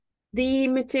The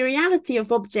materiality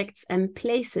of objects and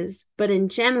places, but in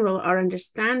general, our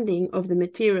understanding of the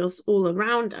materials all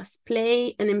around us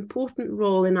play an important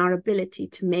role in our ability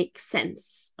to make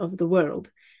sense of the world.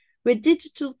 With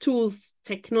digital tools,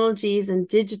 technologies, and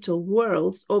digital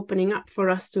worlds opening up for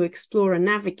us to explore and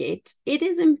navigate, it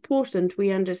is important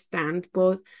we understand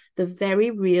both the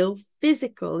very real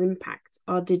physical impact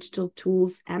our digital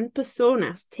tools and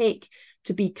personas take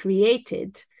to be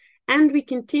created, and we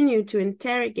continue to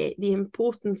interrogate the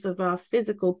importance of our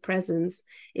physical presence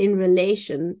in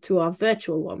relation to our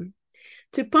virtual one.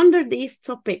 To ponder these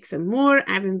topics and more,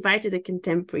 I've invited a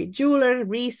contemporary jeweler,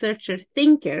 researcher,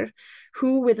 thinker,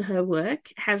 who, with her work,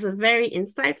 has a very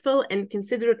insightful and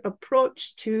considerate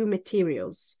approach to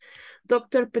materials.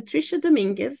 Dr. Patricia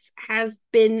Domingues has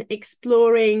been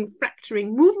exploring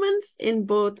fracturing movements in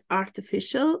both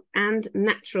artificial and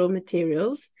natural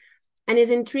materials, and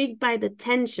is intrigued by the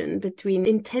tension between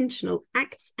intentional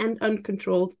acts and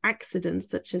uncontrolled accidents,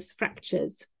 such as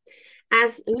fractures.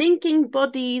 As Linking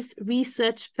Bodies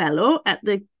Research Fellow at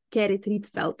the Gerrit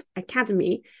Rietveld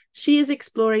Academy, she is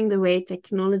exploring the way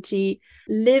technology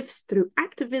lives through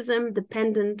activism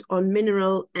dependent on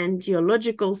mineral and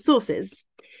geological sources.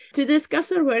 To discuss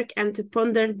her work and to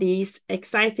ponder these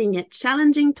exciting yet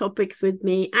challenging topics with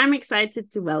me, I'm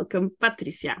excited to welcome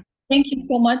Patricia. Thank you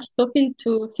so much, Sophie,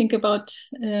 to think about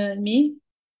me.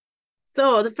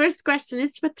 So the first question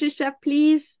is, Patricia,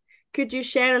 please, could you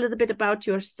share a little bit about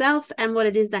yourself and what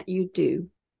it is that you do?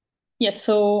 Yes,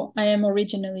 so I am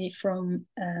originally from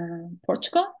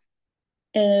Portugal.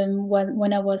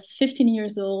 When I was 15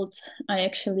 years old, I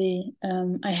actually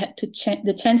I had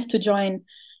the chance to join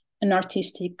an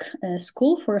artistic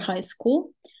school for high school.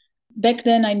 Back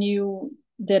then, I knew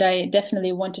that I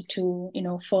definitely wanted to,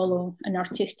 follow an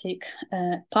artistic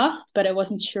path, but I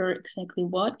wasn't sure exactly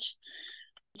what.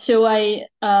 So I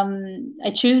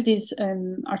chose this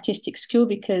artistic school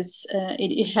because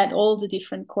it had all the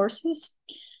different courses.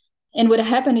 And what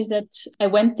happened is that I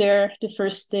went there the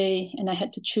first day and I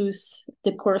had to choose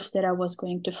the course that I was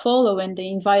going to follow. And they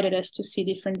invited us to see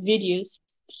different videos.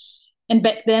 And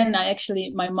back then,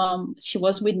 my mom, she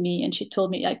was with me and she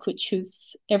told me I could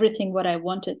choose everything what I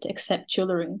wanted except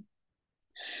jewelry.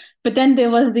 But then there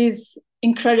was this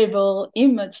incredible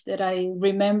image that I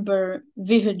remember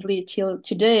vividly till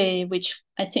today, which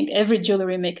I think every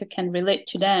jewelry maker can relate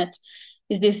to that,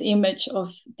 is this image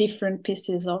of different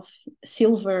pieces of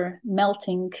silver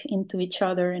melting into each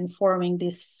other and forming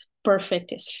this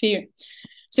perfect sphere.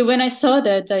 So when I saw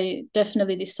that, I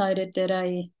definitely decided that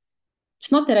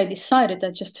it's not that I decided,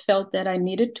 I just felt that I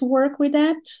needed to work with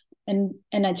that. And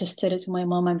I just said it to my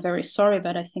mom, I'm very sorry,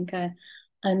 but I think I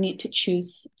need to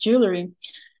choose jewelry.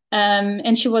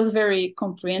 And she was very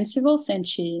comprehensible and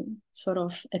she sort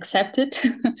of accepted.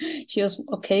 She was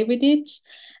okay with it.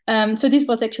 So this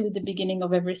was actually the beginning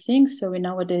of everything. So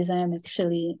nowadays I am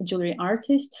actually a jewelry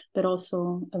artist, but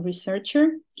also a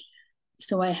researcher.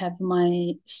 So I have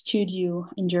my studio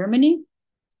in Germany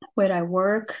where I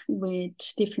work with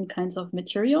different kinds of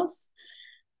materials.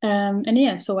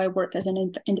 So I work as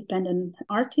an independent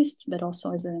artist, but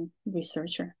also as a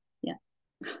researcher. Yeah.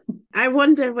 I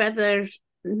wonder whether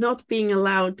not being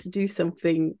allowed to do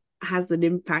something has an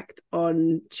impact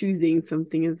on choosing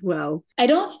something as well. I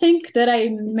don't think that I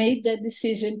made that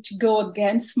decision to go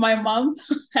against my mom,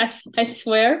 I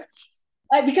swear.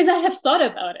 Because I have thought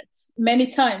about it many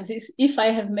times, is if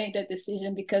I have made that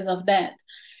decision because of that.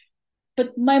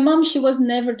 But my mom, she was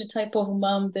never the type of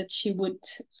mom that she would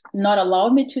not allow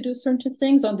me to do certain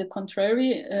things. On the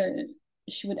contrary,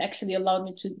 she would actually allow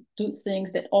me to do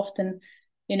things that often,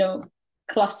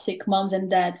 classic moms and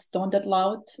dads don't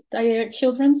allow their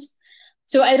children's.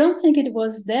 So I don't think it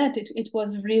was that. It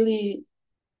was really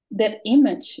that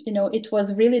image, it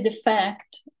was really the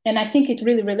fact, and I think it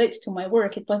really relates to my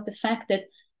work. It was the fact that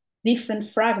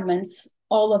different fragments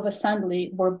all of a sudden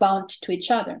were bound to each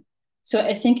other. So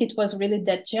I think it was really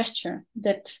that gesture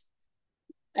that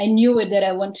I knew it, that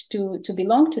I wanted to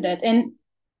belong to that. And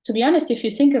to be honest, if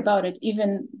you think about it,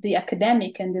 even the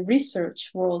academic and the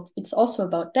research world, it's also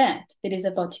about that. It is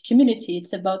about community.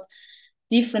 It's about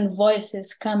different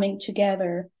voices coming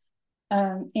together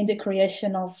in the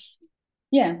creation of,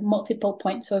 multiple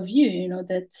points of view,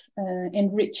 that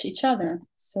enrich each other.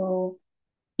 So,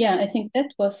 I think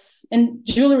that was, and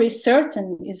jewelry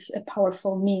certainly is a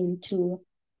powerful mean to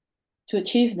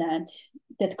achieve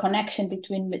that connection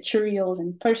between materials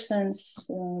and persons,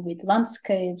 with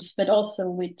landscapes, but also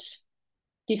with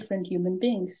different human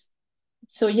beings.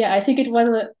 So I think it was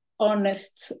an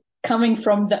honest coming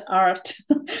from the art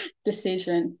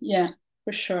decision. Yeah,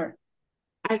 for sure.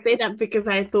 I say that because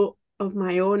I thought of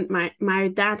my own. My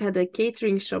dad had a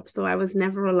catering shop, so I was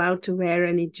never allowed to wear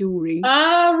any jewelry.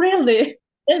 Ah, really?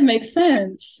 That makes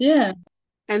sense. Yeah.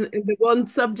 And the one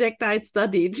subject I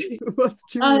studied was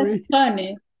Ah, jewelry. that's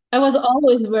funny. I was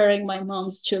always wearing my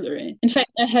mom's jewelry. In fact,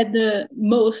 I had the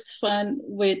most fun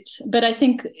with, but I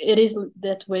think it is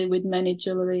that way with many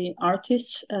jewelry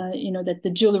artists, that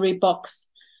the jewelry box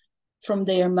from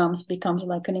their moms becomes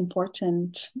like an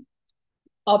important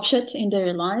object in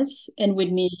their lives. And with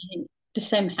me, the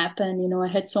same happened. I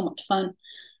had so much fun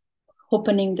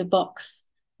opening the box,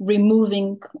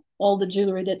 removing all the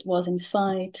jewelry that was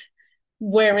inside,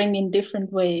 wearing in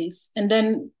different ways. And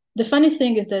then the funny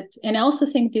thing is that, and I also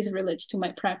think this relates to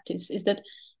my practice, is that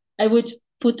I would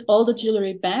put all the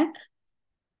jewelry back,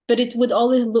 but it would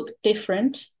always look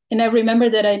different. And I remember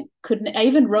that I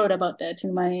even wrote about that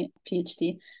in my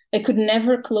PhD. I could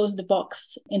never close the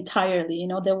box entirely.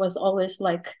 There was always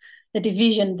like a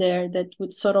division there that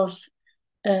would sort of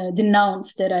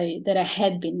denounce that I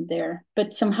had been there.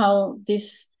 But somehow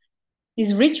this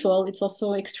ritual, it's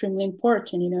also extremely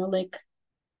important. Like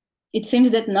it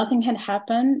seems that nothing had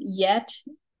happened yet.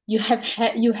 You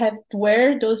have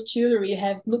wear those jewelry. You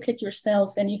have look at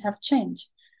yourself, and you have changed.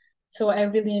 So I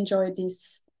really enjoy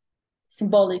this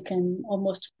symbolic and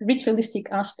almost ritualistic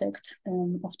aspect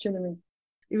of jewelry.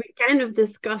 We kind of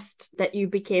discussed that you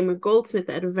became a goldsmith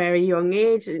at a very young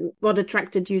age and what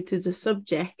attracted you to the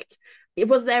subject.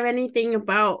 Was there anything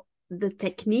about the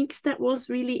techniques that was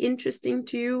really interesting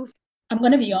to you? I'm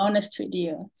going to be honest with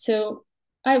you. So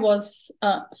I was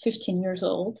 15 years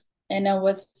old, and I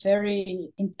was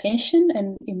very impatient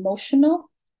and emotional.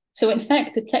 So in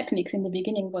fact, the techniques in the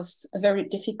beginning was a very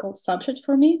difficult subject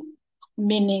for me,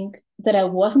 meaning that I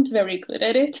wasn't very good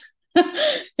at it.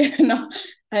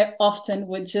 I often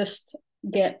would just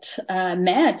get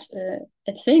mad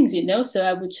at things, so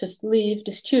I would just leave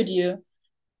the studio.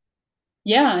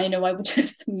 Yeah, I would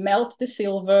just melt the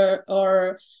silver,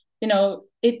 or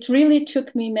it really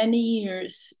took me many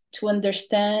years to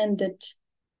understand that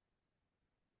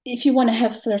if you want to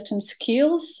have certain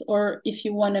skills, or if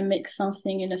you want to make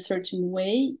something in a certain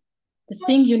way, the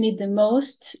thing you need the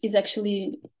most is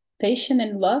actually patience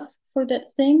and love for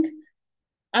that thing.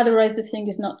 Otherwise, the thing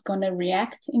is not going to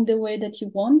react in the way that you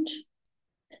want.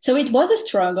 So it was a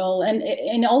struggle. And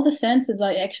in all the senses,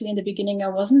 in the beginning, I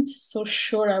wasn't so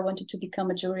sure I wanted to become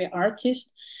a jewelry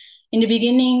artist. In the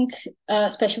beginning,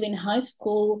 especially in high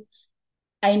school,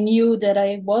 I knew that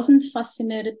I wasn't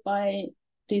fascinated by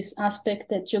this aspect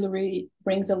that jewelry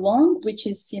brings along, which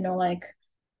is,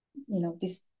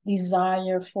 this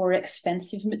desire for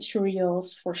expensive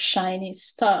materials, for shiny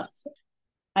stuff.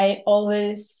 I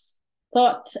always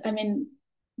thought,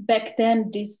 back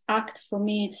then, this act for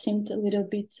me, it seemed a little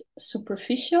bit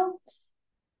superficial.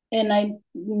 And I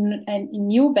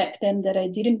knew back then that I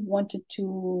didn't want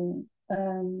to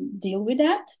deal with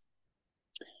that.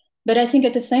 But I think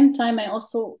at the same time, I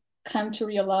also came to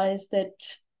realize that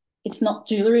it's not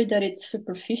jewelry that it's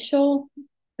superficial,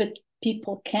 but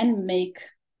people can make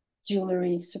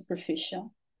jewelry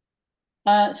superficial.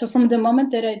 So from the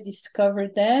moment that I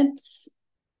discovered that,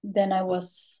 then I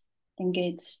was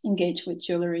engaged with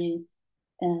jewelry,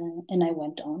 and I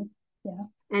went on. Yeah.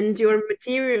 And your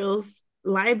materials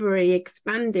library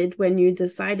expanded when you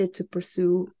decided to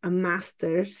pursue a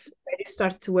master's, when you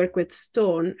started to work with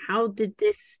stone. How did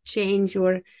this change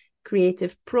your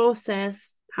creative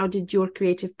process? How did your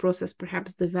creative process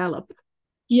perhaps develop?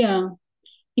 Yeah,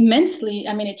 immensely.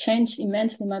 It changed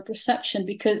immensely my perception,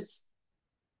 because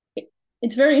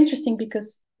it's very interesting,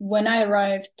 because when I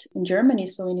arrived in Germany,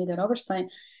 so in Niederoberstein,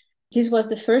 this was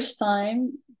the first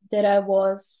time that I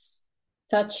was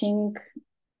touching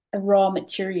a raw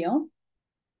material.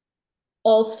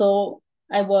 Also,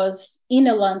 I was in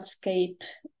a landscape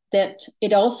that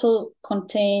it also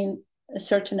contained a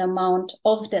certain amount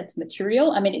of that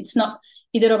material. It's not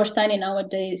Niederoberstein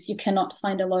nowadays, you cannot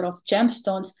find a lot of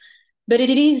gemstones, but it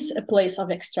is a place of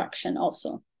extraction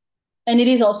also. And it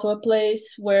is also a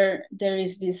place where there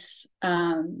is this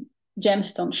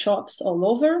gemstone shops all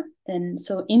over. And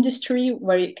so industry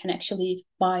where you can actually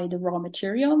buy the raw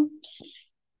material.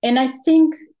 And I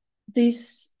think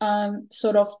this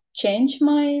sort of changed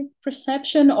my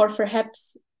perception, or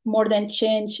perhaps more than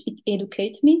change, it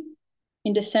educated me,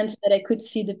 in the sense that I could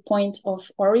see the point of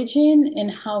origin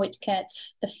and how it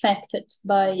gets affected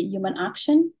by human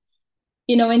action.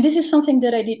 And this is something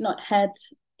that I did not have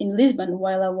in Lisbon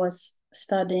while I was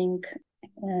studying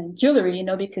jewelry,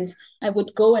 because I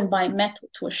would go and buy metal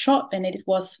to a shop, and it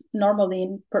was normally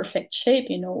in perfect shape,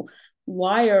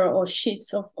 wire or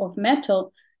sheets of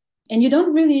metal. And you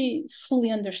don't really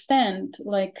fully understand,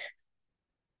 like,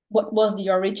 what was the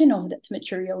origin of that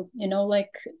material,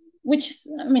 like, which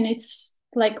is, I mean, it's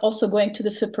like also going to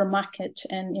the supermarket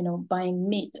and, buying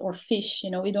meat or fish,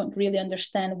 we don't really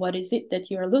understand what is it that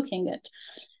you're looking at.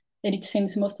 And it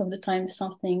seems most of the time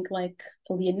something like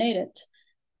alienated.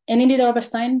 And indeed, over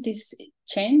time, this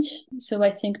change. So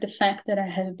I think the fact that I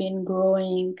have been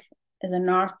growing as an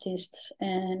artist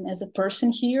and as a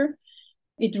person here,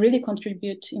 it really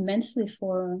contributes immensely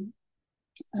for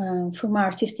my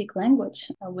artistic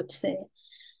language, I would say.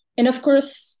 And of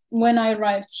course, when I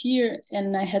arrived here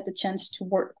and I had the chance to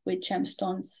work with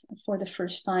gemstones for the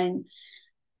first time,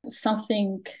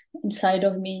 something inside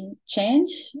of me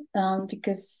changed,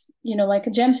 because, like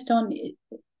a gemstone,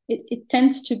 it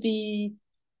tends to be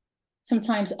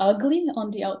sometimes ugly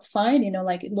on the outside,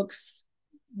 like it looks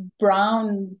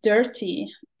brown,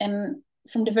 dirty. And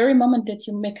from the very moment that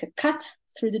you make a cut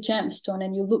through the gemstone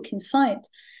and you look inside,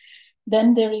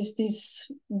 then there is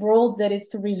this world that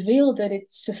is revealed, that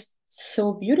it's just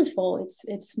so beautiful.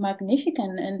 It's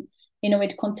magnificent. And,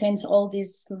 it contains all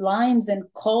these lines and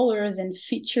colors and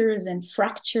features and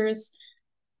fractures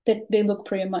that they look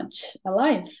pretty much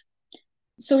alive.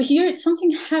 So here something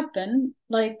happened.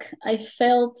 Like I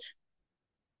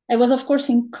was, of course,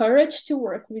 encouraged to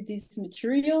work with this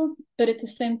material, but at the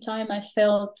same time, I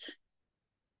felt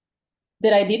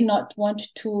that I did not want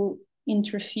to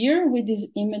interfere with this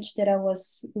image that I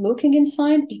was looking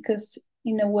inside, because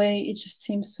in a way it just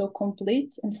seems so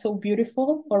complete and so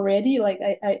beautiful already. Like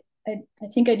I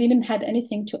think I didn't had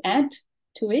anything to add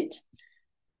to it.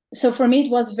 So for me,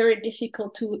 it was very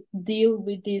difficult to deal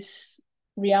with this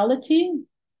reality.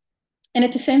 And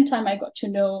at the same time, I got to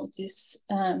know this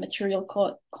material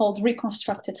called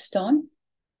reconstructed stone,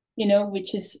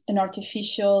 which is an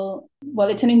artificial, well,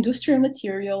 it's an industrial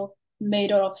material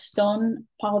made out of stone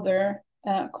powder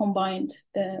combined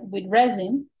with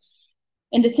resin.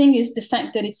 And the thing is, the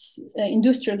fact that it's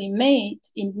industrially made,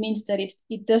 it means that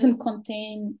it doesn't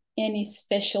contain any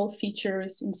special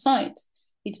features inside.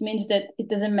 It means that it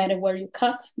doesn't matter where you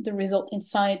cut, the result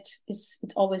inside it's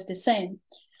always the same.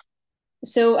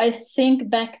 So I think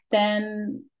back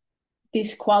then,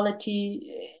 this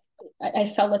quality, I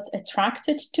felt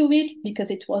attracted to it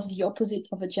because it was the opposite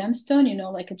of a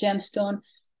gemstone. Like a gemstone,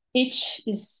 each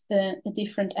is a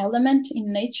different element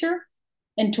in nature.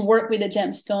 And to work with the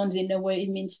gemstones, in a way, it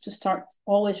means to start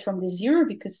always from the zero,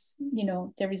 because,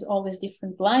 there is always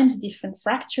different lines, different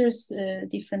fractures,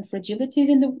 different fragilities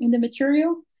in the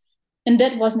material. And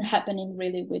that wasn't happening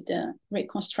really with the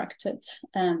reconstructed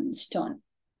stone.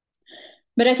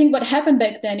 But I think what happened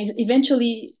back then is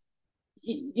eventually,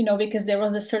 because there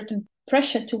was a certain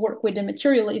pressure to work with the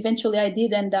material, eventually I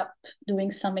did end up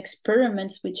doing some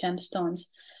experiments with gemstones.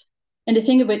 And the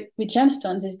thing with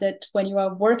gemstones is that when you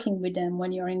are working with them,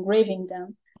 when you're engraving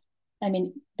them, I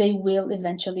mean, they will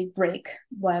eventually break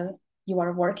while you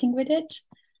are working with it.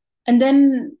 And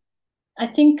then I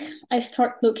think I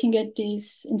start looking at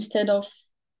this instead of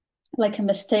like a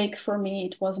mistake. For me,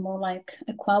 it was more like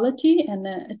a quality and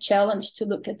a challenge to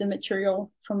look at the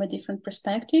material from a different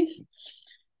perspective.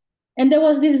 And there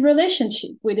was this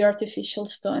relationship with the artificial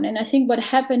stone. And I think what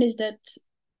happened is that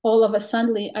all of a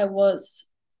sudden I was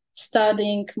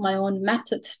studying my own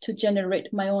methods to generate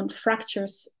my own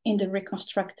fractures in the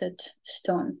reconstructed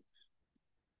stone.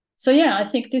 So yeah, I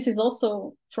think this is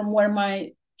also from where my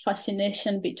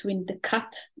fascination between the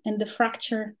cut and the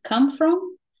fracture come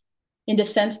from, in the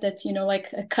sense that,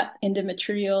 like a cut in the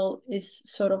material is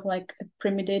sort of like a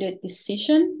premeditated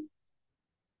decision.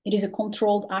 It is a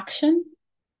controlled action.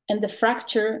 And the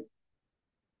fracture,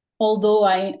 although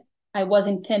I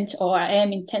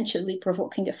am intentionally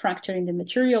provoking a fracture in the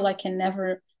material, I can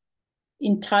never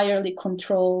entirely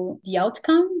control the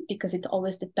outcome, because it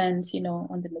always depends,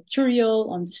 on the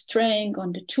material, on the strength,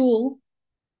 on the tool.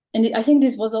 And I think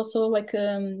this was also like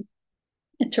a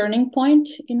turning point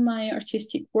in my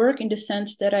artistic work, in the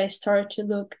sense that I started to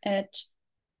look at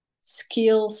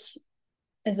skills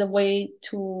as a way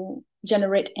to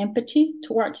generate empathy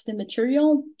towards the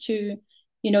material, to,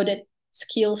 that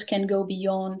skills can go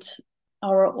beyond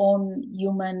our own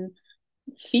human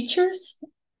features.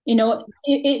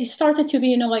 It started to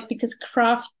be, like, because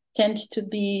craft tends to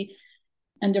be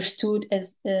understood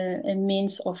as a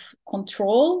means of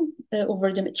control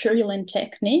over the material and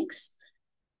techniques.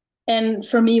 And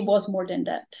for me, it was more than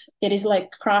that. It is like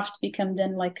craft became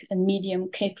then like a medium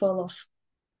capable of,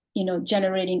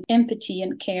 generating empathy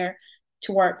and care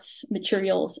towards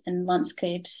materials and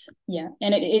landscapes. Yeah.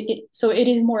 And so it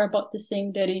is more about the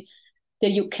thing that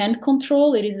you can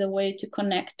control. It is a way to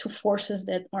connect to forces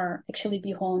that are actually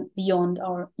beyond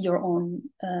your own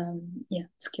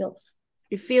skills.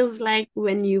 It feels like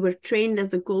when you were trained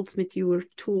as a goldsmith, you were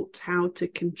taught how to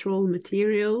control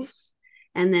materials.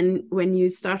 And then when you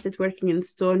started working in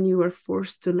stone, you were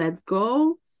forced to let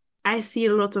go. I see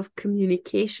a lot of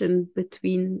communication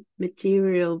between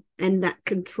material and that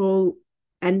control,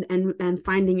 and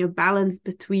finding a balance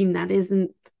between that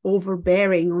isn't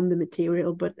overbearing on the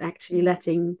material, but actually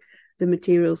letting the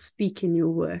material speak in your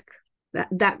work.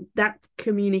 That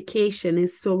communication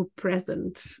is so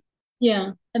present.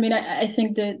 Yeah, I mean, I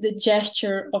think the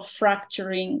gesture of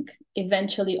fracturing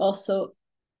eventually also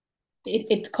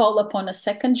it called upon a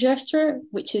second gesture,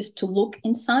 which is to look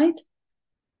inside.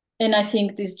 And I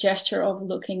think this gesture of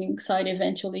looking inside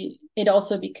eventually, it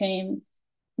also became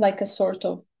like a sort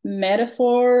of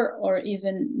metaphor or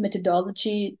even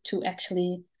methodology to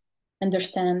actually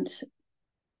understand,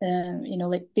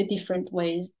 like the different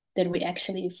ways that we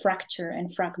actually fracture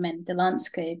and fragment the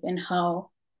landscape, and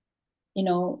how,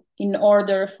 in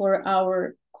order for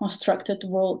our constructed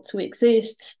world to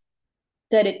exist,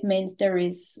 that it means there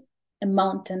is a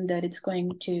mountain that it's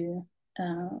going to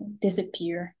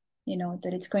disappear,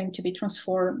 that it's going to be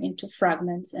transformed into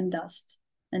fragments and dust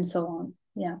and so on.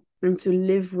 Yeah. And to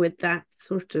live with that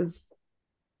sort of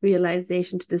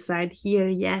realization, to decide here,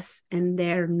 yes, and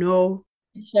there, no.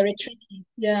 It's very tricky.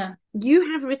 Yeah.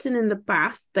 You have written in the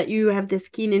past that you have this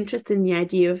keen interest in the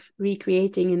idea of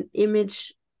recreating an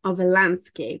image of a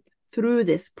landscape through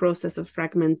this process of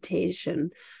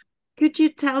fragmentation. Could you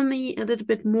tell me a little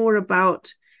bit more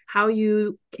about how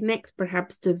you connect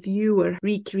perhaps the viewer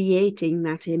recreating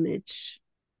that image?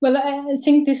 Well, I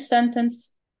think this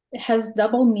sentence has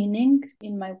double meaning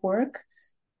in my work,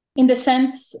 in the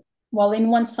sense, well, in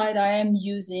one side, I am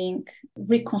using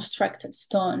reconstructed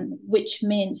stone, which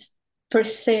means per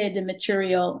se the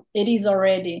material, it is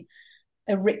already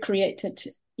a recreated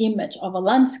image of a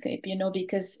landscape,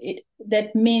 because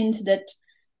that means that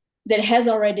there has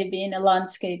already been a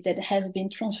landscape that has been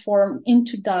transformed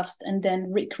into dust and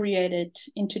then recreated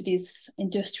into this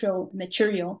industrial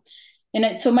material. And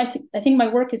I think my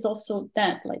work is also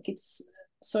that, like, it's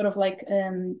sort of like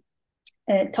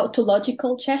a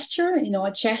tautological gesture,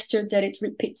 a gesture that it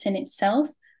repeats in itself,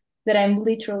 that I'm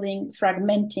literally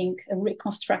fragmenting a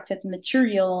reconstructed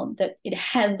material that it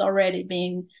has already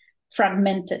been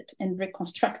fragmented and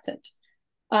reconstructed.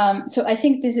 So I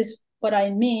think this is what I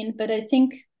mean, but I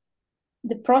think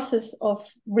the process of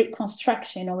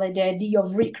reconstruction, like the idea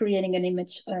of recreating an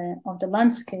image of the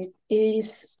landscape,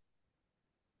 is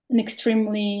an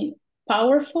extremely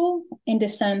powerful, in the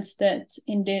sense that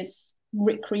in this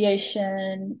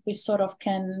recreation, we sort of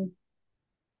can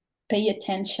pay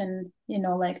attention,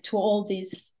 like to all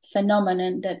these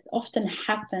phenomena that often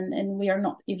happen and we are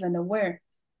not even aware,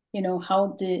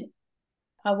 how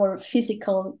our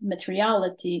physical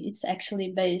materiality, it's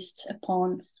actually based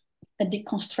upon a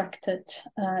deconstructed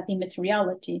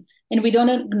immateriality. And we don't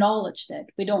acknowledge that.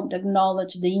 We don't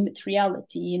acknowledge the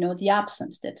immateriality, the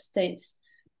absence that stays.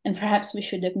 And perhaps we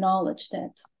should acknowledge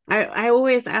that. I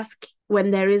always ask, when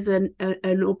there is an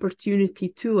opportunity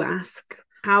to ask,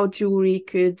 how jewelry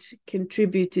could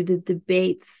contribute to the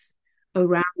debates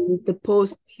around the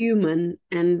post-human.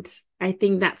 And I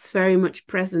think that's very much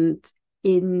present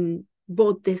in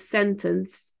both this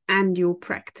sentence and your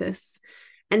practice.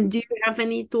 And do you have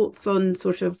any thoughts on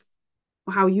sort of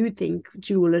how you think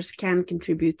jewelers can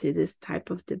contribute to this type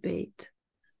of debate?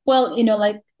 Well,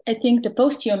 like, I think the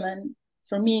post-human,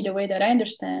 for me, the way that I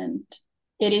understand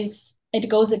it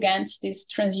goes against this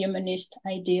transhumanist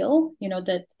ideal,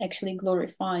 that actually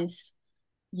glorifies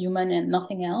human and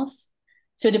nothing else.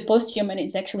 So the post-human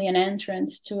is actually an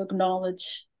entrance to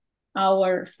acknowledge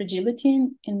our fragility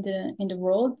in the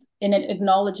world, and it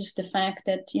acknowledges the fact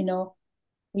that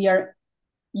we are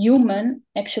human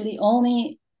actually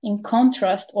only in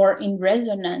contrast or in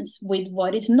resonance with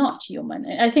what is not human.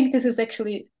 And I think this is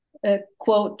actually a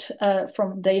quote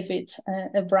from David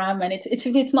Abraham, and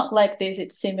it's not like this,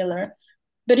 it's similar,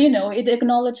 but it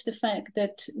acknowledged the fact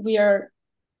that we are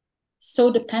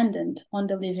so dependent on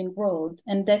the living world,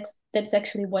 and that's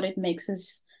actually what it makes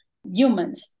us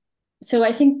humans. So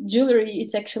I think jewelry,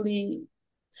 it's actually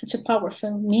such a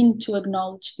powerful means to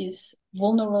acknowledge this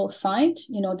vulnerable side,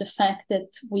 the fact that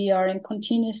we are in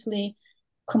continuously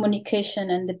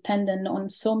communication and dependent on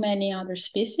so many other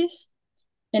species.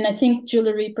 And I think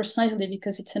jewelry, precisely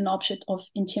because it's an object of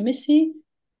intimacy,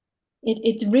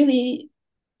 it really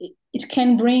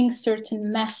can bring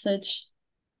certain message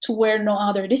to where no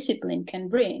other discipline can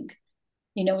bring.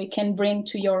 It can bring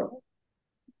to your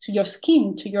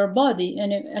skin, to your body.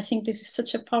 And I think this is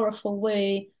such a powerful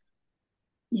way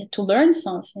to learn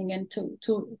something and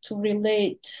to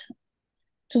relate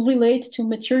to relate to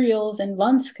materials and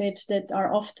landscapes that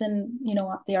are often,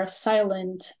 they are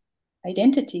silent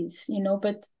identities,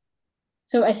 but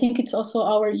so I think it's also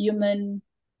our human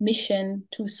mission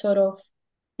to sort of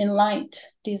enlighten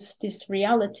these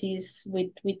realities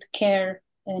with care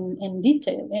and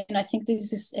detail. And I think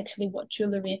this is actually what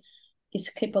jewelry is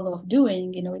capable of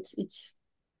doing. It's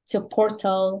a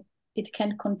portal. It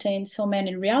can contain so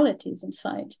many realities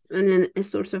inside. And then a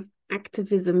sort of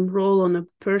activism role on a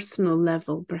personal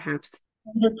level, perhaps.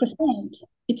 100%.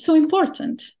 It's so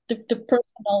important, the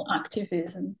personal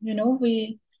activism.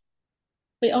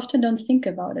 We often don't think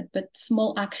about it, but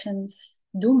small actions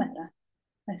do matter,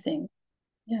 I think.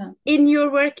 Yeah. In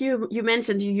your work, you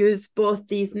mentioned you use both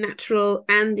these natural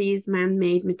and these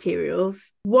man-made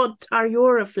materials. What are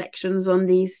your reflections on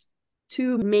these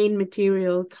two main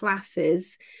material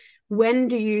classes? When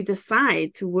do you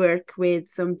decide to work with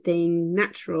something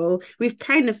natural? We've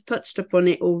kind of touched upon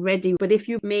it already, but if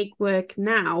you make work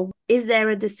now, is there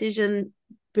a decision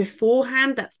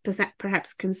beforehand that's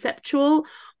perhaps conceptual,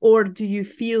 or do you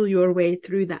feel your way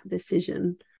through that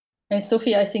decision? And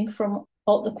Sophie, I think from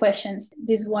all the questions,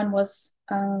 this one was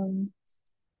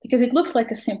because it looks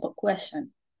like a simple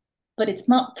question, but it's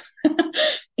not.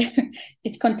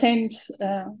 It contains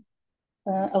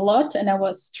a lot, and I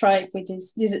was struck with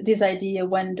this idea: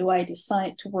 when do I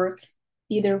decide to work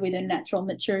either with a natural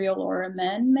material or a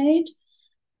man-made?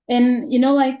 And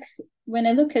like when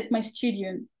I look at my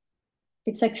studio,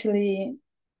 it's actually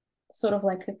sort of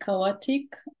like a chaotic.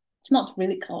 It's not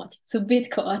really chaotic. It's a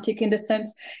bit chaotic in the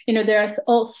sense, there are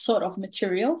all sort of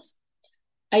materials.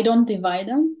 I don't divide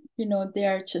them. They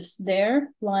are just there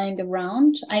lying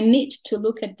around. I need to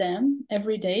look at them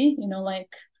every day.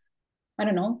 Like, I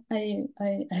don't know. I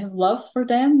have love for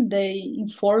them. They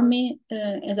inform me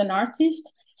as an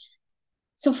artist.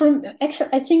 So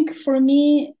I think for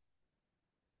me,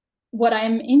 what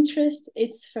I'm interested,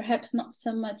 it's perhaps not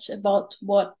so much about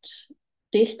what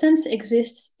distance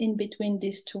exists in between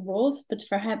these two worlds, but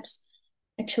perhaps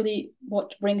actually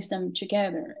what brings them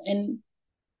together. And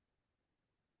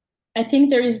I think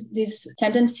there is this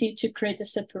tendency to create a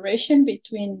separation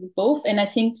between both. And I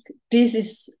think this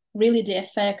is really the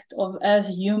effect of us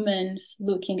humans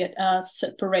looking at us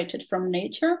separated from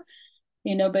nature,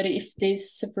 but if this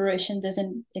separation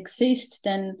doesn't exist,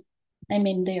 then,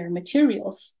 they are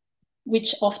materials,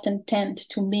 which often tend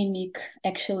to mimic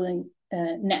actually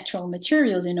natural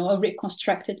materials. A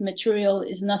reconstructed material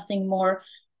is nothing more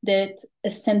than a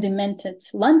sedimented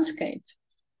landscape.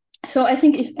 So I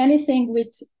think, if anything,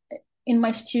 in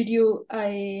my studio,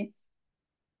 I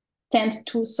tend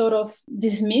to sort of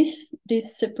dismiss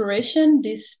this separation,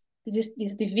 this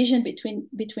division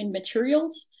between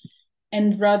materials,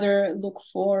 and rather look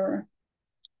for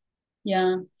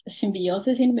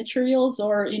symbiosis in materials,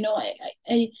 or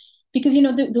because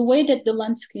the way that the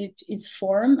landscape is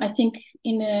formed, I think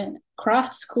in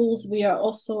craft schools we are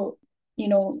also,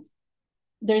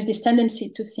 there's this tendency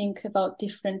to think about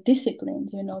different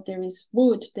disciplines. There is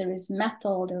wood, there is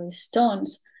metal, there is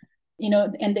stones,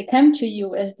 and they come to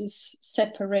you as these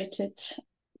separated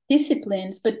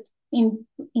disciplines, but in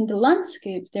the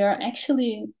landscape they are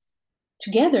actually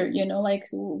together. Like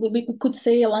we could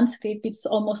say a landscape, it's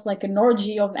almost like an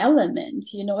orgy of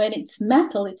elements, and it's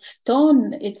metal, it's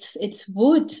stone, it's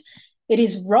wood, it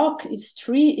is rock, it's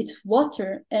tree, it's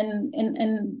water, and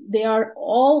they are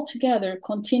all together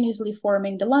continuously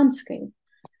forming the landscape.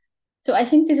 So I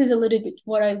think this is a little bit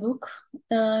what I look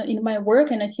in my work,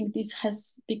 and I think this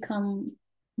has become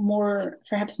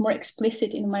perhaps more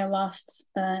explicit in my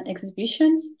last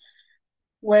exhibitions,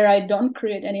 where I don't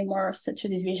create anymore such a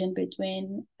division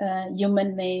between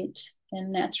human-made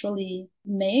and naturally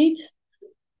made.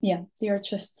 Yeah, they are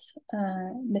just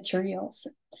materials.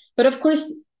 But of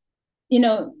course,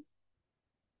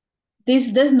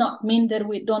 this does not mean that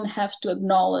we don't have to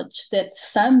acknowledge that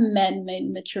some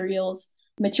man-made materials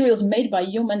made by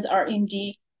humans, are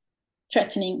indeed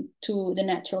threatening to the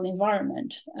natural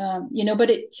environment. But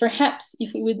perhaps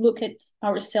if we would look at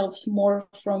ourselves more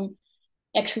from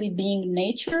actually being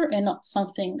nature and not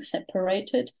something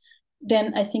separated,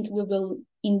 then I think we will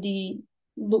indeed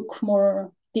look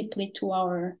more deeply to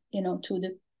our, to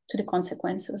the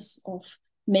consequences of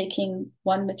making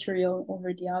one material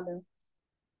over the other.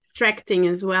 Extracting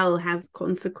as well has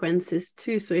consequences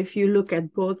too. So if you look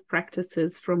at both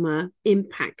practices from an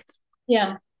impact,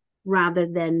 rather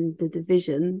than the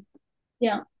division,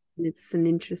 it's an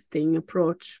interesting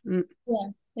approach.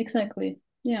 Yeah, exactly.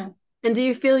 Yeah. And do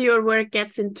you feel your work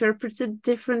gets interpreted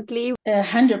differently?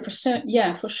 100%,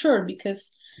 yeah, for sure,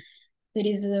 because it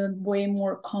is a way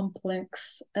more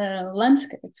complex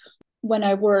landscape. when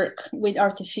I work with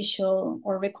artificial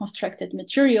or reconstructed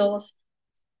materials,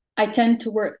 I tend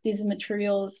to work these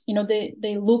materials,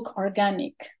 they look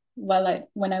organic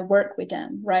when I work with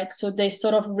them, right? So they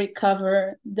sort of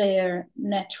recover their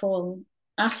natural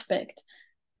aspect.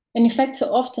 And in fact,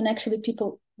 so often actually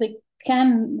people, they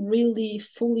can really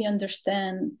fully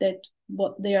understand that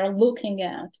what they are looking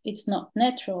at, it's not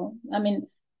natural. I mean,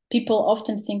 people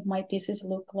often think my pieces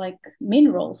look like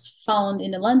minerals found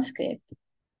in the landscape.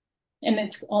 And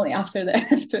it's only after that I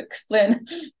have to explain,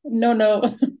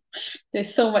 no,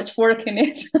 there's so much work in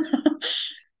it.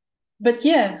 But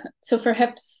yeah, so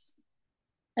perhaps,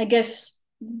 I guess,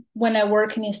 when I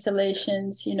work in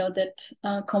installations,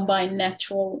 that combine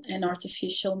natural and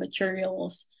artificial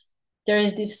materials, there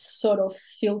is this sort of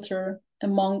filter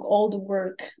among all the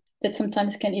work that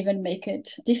sometimes can even make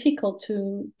it difficult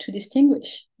to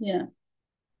distinguish. Yeah.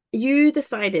 You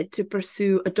decided to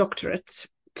pursue a doctorate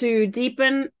to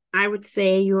deepen, I would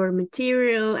say, your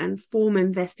material and form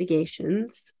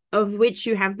investigations, of which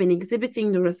you have been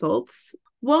exhibiting the results.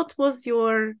 What was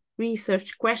your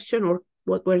research question, or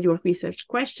what were your research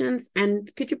questions?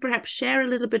 And could you perhaps share a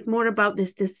little bit more about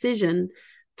this decision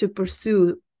to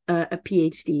pursue a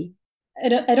PhD?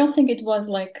 I don't think it was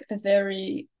like a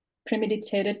very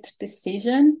premeditated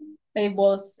decision. It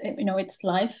was, it's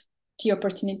life. The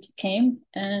opportunity came,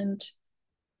 and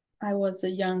I was a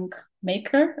young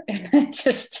maker, and I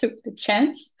just took the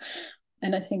chance.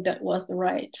 And I think that was the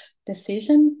right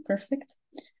decision. Perfect.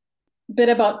 But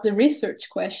about the research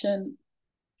question,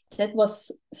 that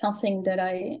was something that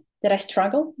I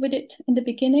struggled with it in the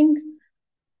beginning,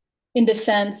 in the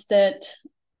sense that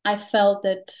I felt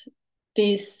that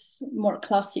this more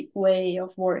classic way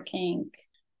of working,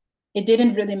 it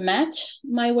didn't really match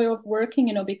my way of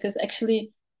working, because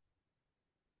actually,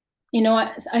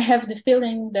 I have the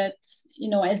feeling that,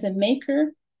 as a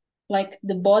maker, like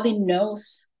the body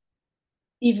knows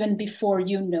even before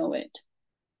you know it,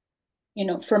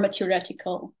 from a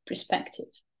theoretical perspective.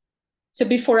 So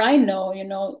before I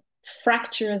know,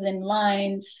 fractures and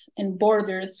lines and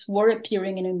borders were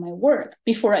appearing in my work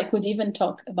before I could even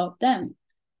talk about them.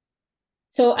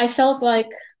 So I felt like,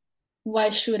 why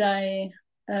should I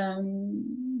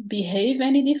behave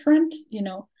any different?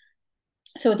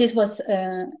 So this was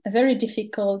a very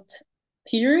difficult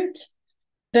period,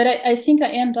 but I think I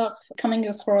end up coming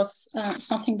across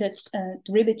something that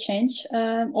really changed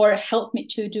or helped me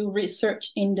to do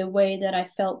research in the way that I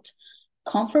felt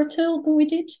comfortable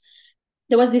with it.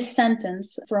 There was this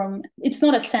sentence it's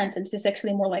not a sentence, it's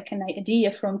actually more like an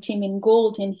idea from Tim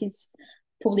Ingold in his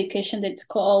publication that's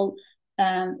called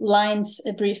Lines,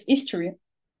 A Brief History.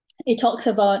 It talks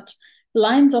about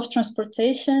lines of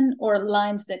transportation or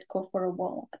lines that go for a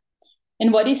walk.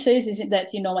 And what he says is that,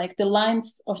 like the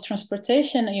lines of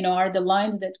transportation, are the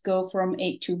lines that go from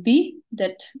A to B,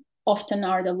 that often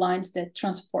are the lines that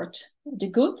transport the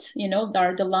goods,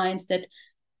 are the lines that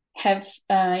have,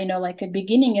 like a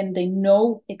beginning and they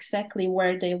know exactly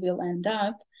where they will end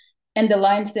up. And the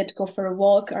lines that go for a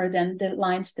walk are then the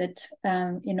lines that,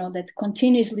 that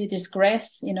continuously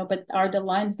digress, but are the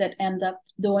lines that end up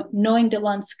knowing the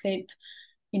landscape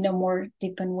in a more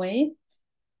deepened way.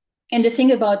 And the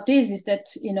thing about this is that,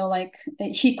 like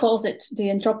he calls it the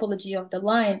anthropology of the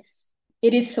line.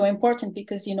 It is so important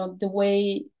because, the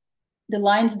way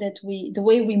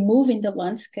we move in the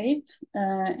landscape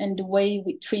and the way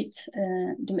we treat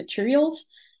the materials,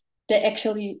 that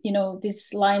actually,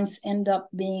 these lines end up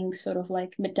being sort of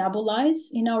like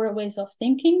metabolized in our ways of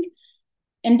thinking.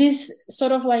 And this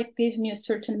sort of like gave me a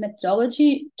certain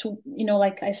methodology to,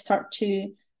 like I start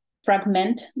to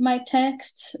fragment my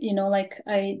texts, like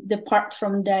I depart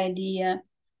from the idea,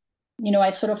 I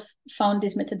sort of found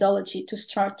this methodology to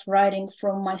start writing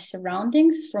from my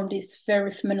surroundings, from this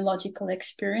very phenomenological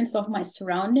experience of my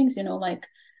surroundings, like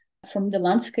from the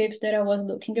landscapes that I was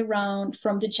looking around,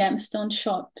 from the gemstone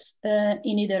shops in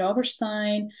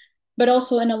Niederoberstein, but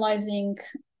also analyzing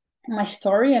my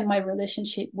story and my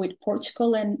relationship with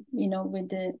Portugal and, with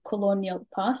the colonial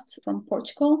past from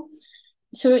Portugal.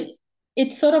 So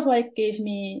it sort of like gave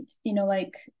me,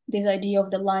 like this idea of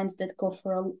the lines that go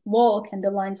for a walk and the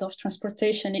lines of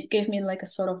transportation. It gave me like a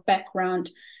sort of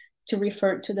background to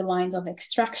refer to the lines of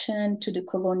extraction, to the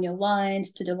colonial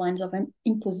lines, to the lines of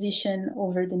imposition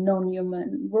over the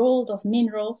non-human world of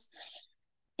minerals,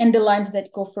 and the lines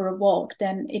that go for a walk.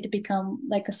 Then it become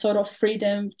like a sort of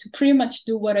freedom to pretty much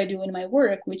do what I do in my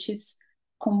work, which is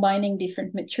combining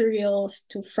different materials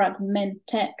to fragment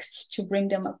texts, to bring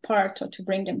them apart or to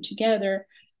bring them together.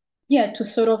 Yeah, to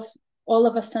sort of all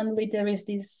of a sudden there is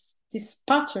this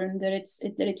pattern that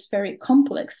it's very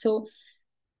complex. So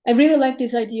I really like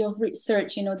this idea of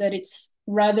research, that it's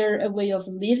rather a way of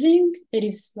living. It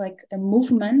is like a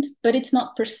movement, but it's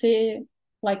not per se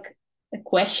like a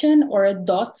question or a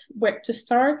dot where to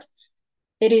start.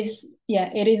 It is,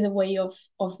 it is a way of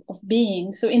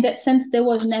being. So in that sense, there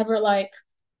was never like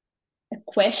a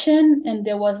question, and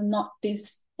there was not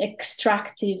this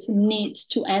extractive need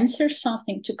to answer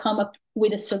something, to come up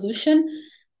with a solution.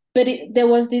 But there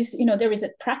was this, there is a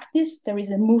practice, there is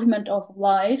a movement of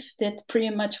life that pretty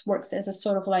much works as a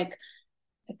sort of like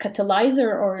a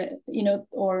catalyzer,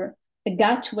 or a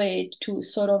gateway to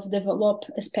sort of develop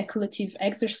a speculative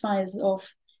exercise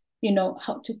of,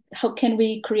 how can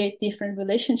we create different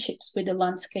relationships with the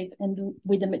landscape and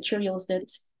with the materials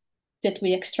that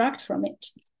we extract from it.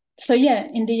 So yeah,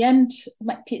 in the end,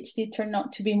 my PhD turned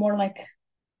out to be more like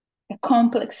a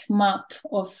complex map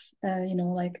of,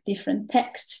 like different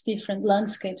texts, different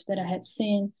landscapes that I have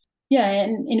seen. Yeah,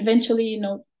 and eventually,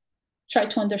 try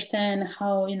to understand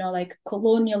how, like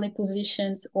colonial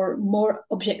impositions or more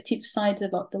objective sides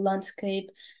about the landscape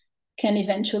can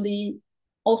eventually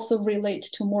also relate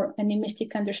to more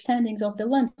animistic understandings of the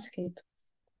landscape.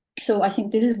 So I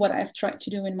think this is what I've tried to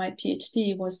do in my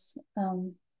PhD, was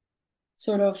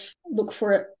sort of look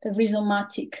for a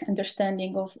rhizomatic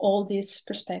understanding of all these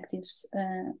perspectives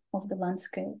of the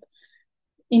landscape,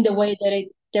 in the way that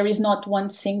there is not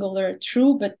one singular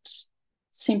true, but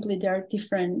simply there are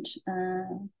different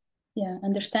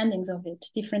understandings of it,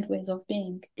 different ways of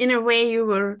being. In a way, you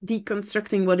were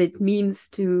deconstructing what it means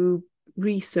to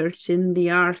research in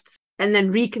the arts, and then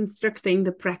reconstructing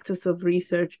the practice of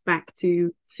research back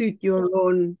to suit your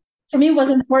own. For me, it was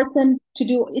important to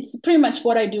do, it's pretty much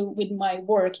what I do with my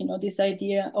work, this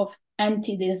idea of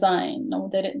anti-design,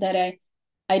 that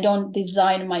I don't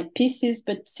design my pieces,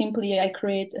 but simply I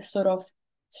create a sort of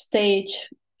stage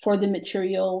for the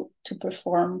material to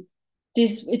perform.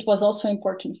 It was also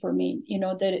important for me,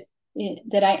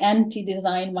 that I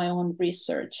anti-design my own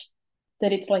research,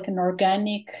 that it's like an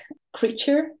organic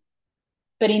creature,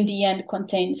 but in the end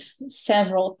contains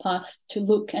several paths to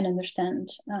look and understand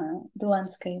the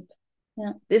landscape.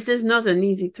 Yeah. This is not an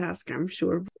easy task, I'm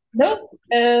sure. No,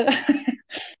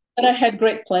 but I had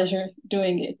great pleasure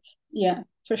doing it. Yeah,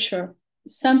 for sure.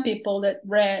 Some people that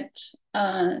read,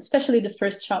 especially the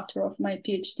first chapter of my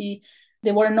PhD,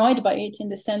 they were annoyed by it, in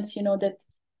the sense, that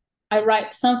I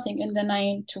write something and then I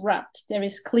interrupt. There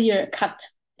is clear cut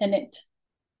in it.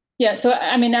 Yeah, so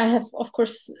I mean, I have, of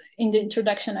course, in the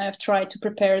introduction, I have tried to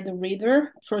prepare the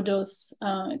reader for those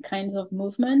kinds of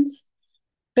movements.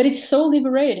 But it's so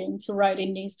liberating to write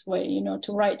in this way,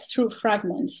 to write through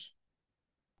fragments.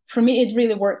 For me, it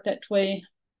really worked that way.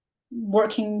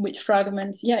 Working with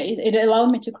fragments, it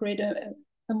allowed me to create a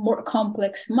more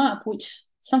complex map, which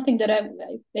something that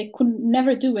I could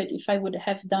never do it if I would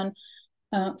have done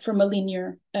from a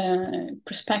linear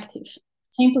perspective,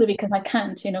 simply because I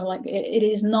can't, like it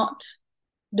is not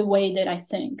the way that I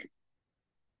think.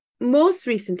 Most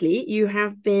recently, you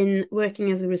have been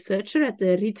working as a researcher at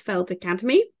the Rietveld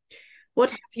Academy.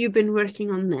 What have you been working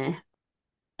on there?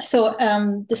 So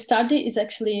the study is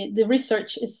actually, the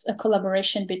research is a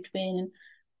collaboration between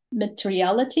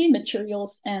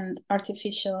materials, and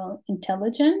artificial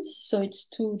intelligence. So it's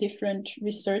two different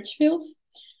research fields.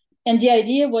 And the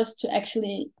idea was to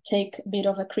actually take a bit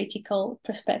of a critical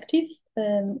perspective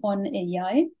on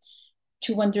AI,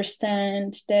 to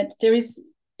understand that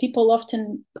people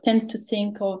often tend to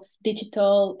think of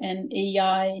digital and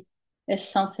AI as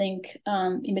something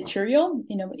immaterial.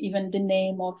 Even the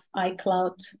name of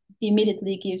iCloud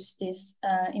immediately gives this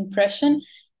impression.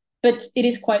 But it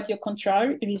is quite the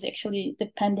contrary. It is actually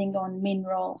depending on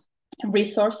mineral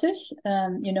resources,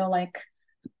 like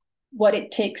what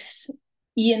it takes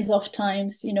eons of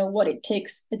times, what it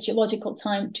takes a geological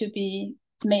time to be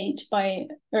made by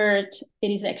Earth. It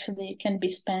is actually can be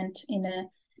spent in a,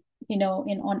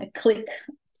 on a click,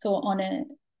 so on a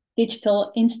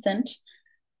digital instant.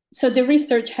 So the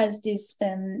research has this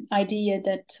idea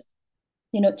that,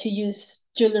 to use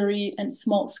jewelry and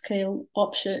small scale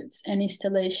objects and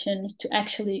installation to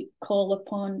actually call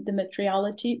upon the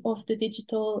materiality of the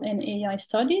digital and AI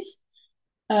studies.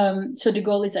 So the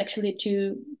goal is actually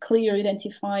to clearly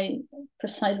identify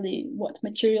precisely what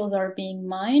materials are being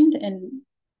mined and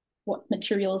what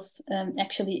materials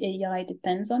actually AI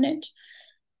depends on it.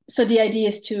 So the idea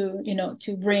is to,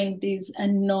 to bring this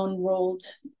unknown world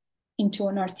into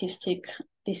an artistic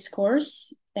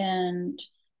discourse, and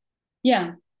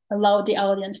allow the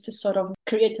audience to sort of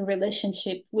create a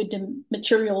relationship with the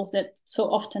materials that so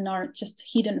often are just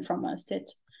hidden from us. That,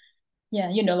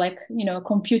 a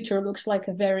computer looks like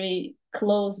a very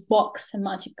closed box, a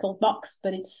magical box,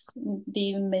 but it's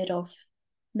being made of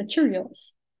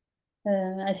materials.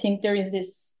 I think there is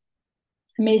this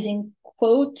amazing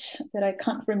quote that I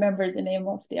can't remember the name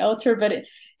of the author, but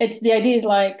it's the idea is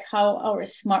like how our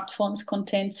smartphones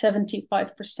contain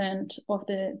 75% of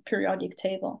the periodic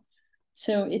table.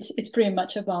 So it's pretty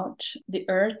much about the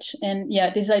earth. And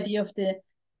yeah, this idea of the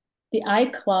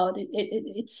iCloud,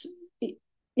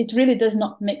 it really does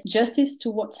not make justice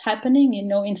to what's happening.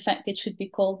 In fact, it should be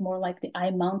called more like the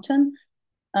iMountain,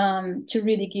 to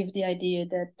really give the idea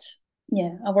that,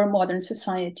 yeah, our modern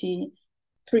society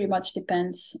pretty much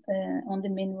depends on the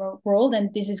mineral world,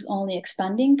 and this is only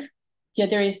expanding. Yeah,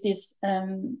 there is this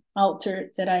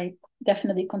author that I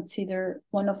definitely consider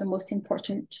one of the most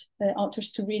important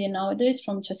authors to read nowadays,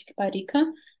 from Jessica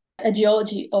Parica, A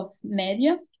Geology of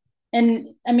Media.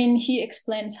 And I mean, he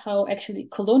explains how actually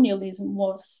colonialism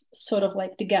was sort of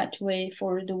like the gateway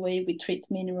for the way we treat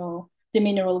the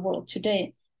mineral world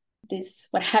today.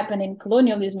 What happened in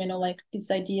colonialism, like this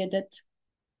idea that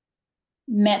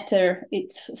matter,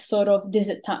 it's sort of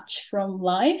disattached from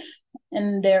life,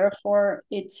 and therefore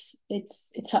it's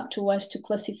up to us to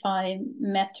classify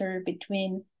matter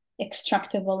between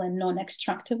extractable and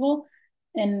non-extractable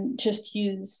and just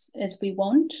use as we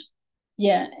want.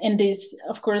 Yeah, and this,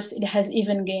 of course, it has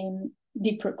even gained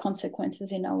deeper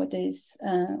consequences in nowadays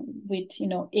with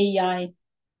AI.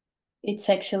 It's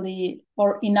actually,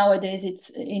 or in nowadays,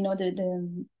 it's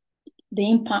the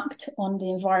impact on the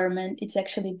environment, it's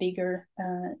actually bigger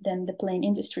than the plane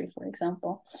industry, for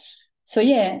example. So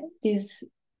yeah, these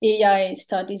AI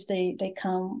studies, they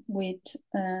come with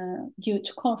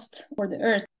huge cost for the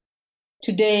earth.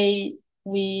 Today,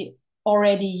 we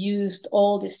already used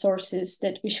all the sources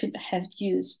that we should have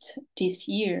used this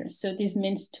year. So this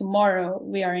means tomorrow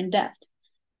we are in debt.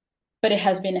 But it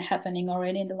has been happening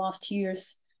already in the last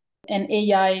years. And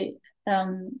AI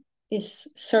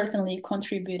is certainly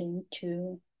contributing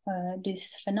to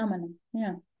this phenomenon.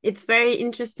 Yeah. It's very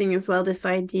interesting as well, this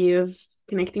idea of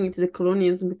connecting it to the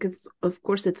colonialism, because of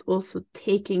course it's also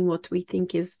taking what we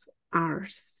think is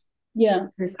ours. Yeah.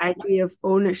 This idea of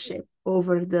ownership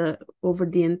over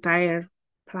the entire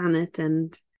planet.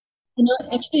 And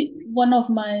actually one of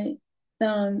my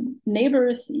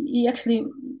neighbors,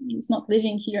 he's not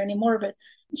living here anymore, but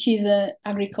he's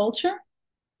agriculture.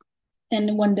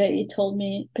 And one day he told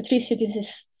me, Patricia, this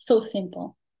is so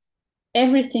simple.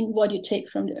 Everything what you take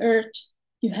from the earth,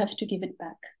 you have to give it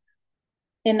back.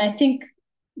 And I think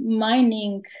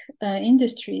mining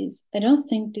industries, I don't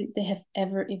think that they have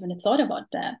ever even thought about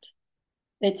that.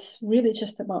 It's really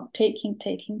just about taking.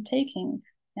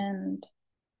 And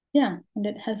yeah, and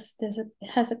it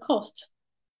has a cost.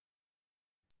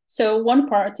 So one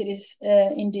part, it is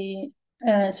in the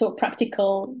so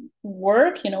practical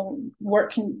work,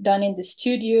 working done in the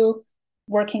studio,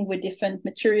 working with different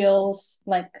materials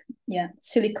like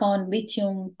silicon,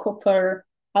 lithium, copper,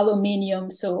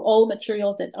 aluminium. So all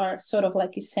materials that are sort of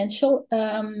like essential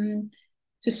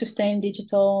to sustain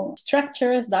digital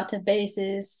structures,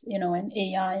 databases, and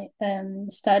AI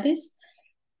studies.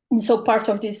 And so part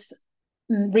of this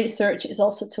research is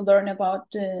also to learn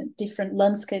about the different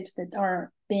landscapes that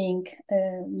are being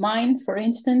mined, for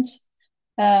instance.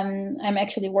 I'm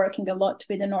actually working a lot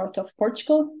with the north of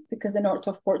Portugal, because the north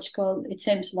of Portugal, it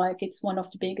seems like it's one of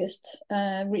the biggest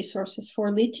resources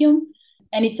for lithium,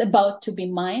 and it's about to be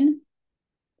mined.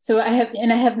 So I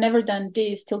have never done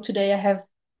this till today. I have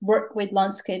worked with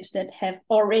landscapes that have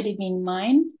already been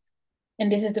mined,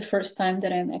 and this is the first time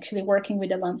that I'm actually working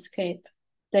with a landscape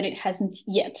that it hasn't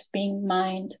yet been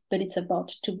mined, but it's about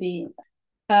to be.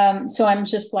 So I'm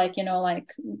just like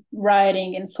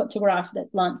writing and photograph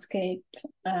that landscape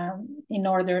in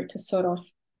order to sort of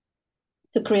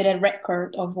to create a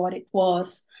record of what it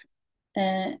was,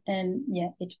 and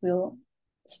it will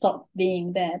stop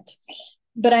being that.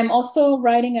 But I'm also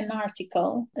writing an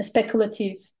article, a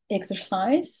speculative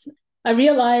exercise. I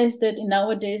realized that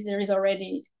nowadays there is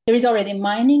already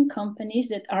mining companies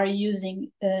that are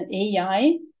using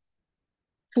AI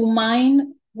to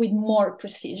mine with more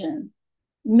precision,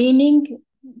 meaning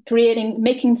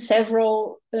making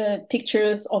several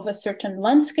pictures of a certain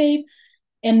landscape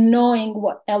and knowing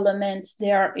what elements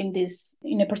there are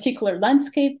in a particular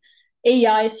landscape.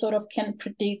 AI sort of can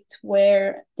predict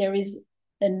where there is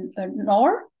an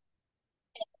ore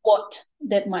and what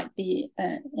that might be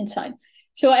inside.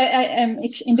 So I am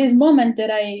in this moment that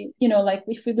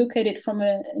if we look at it from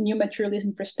a new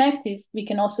materialism perspective, we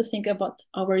can also think about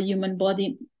our human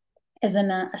body as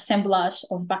an assemblage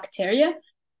of bacteria,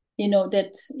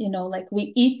 like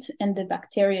we eat and the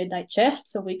bacteria digest.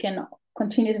 So we can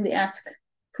continuously ask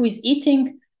who is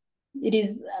eating. It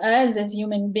is us as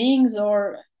human beings,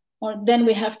 or or then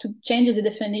we have to change the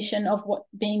definition of what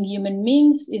being human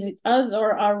means. Is it us,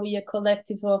 or are we a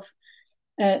collective of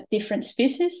different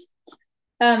species?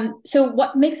 So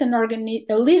what makes a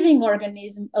living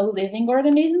organism a living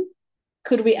organism?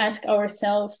 Could we ask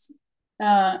ourselves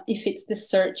if it's the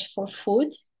search for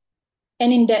food?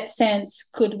 And in that sense,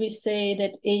 could we say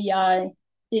that AI,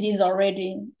 it is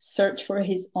already search for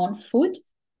his own food?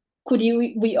 Could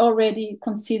we already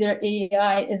consider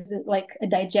AI as like a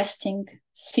digesting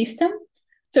system?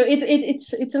 So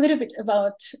it's a little bit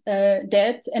about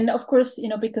that. And of course,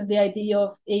 because the idea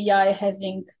of AI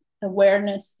having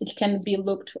awareness, it can be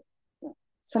looked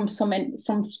from so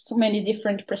many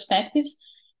different perspectives.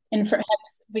 And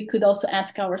perhaps we could also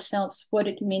ask ourselves what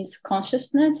it means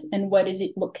consciousness and what is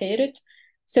it located.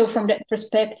 So from that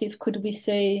perspective, could we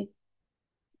say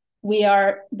we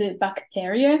are the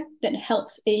bacteria that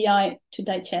helps AI to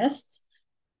digest?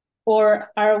 Or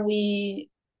are we,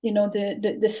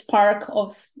 the spark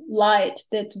of light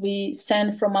that we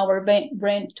send from our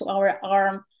brain to our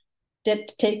arm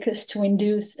that take us to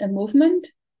induce a movement?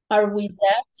 Are we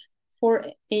that for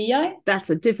AI? That's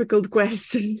a difficult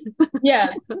question.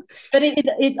 Yeah, but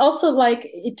it also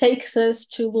it takes us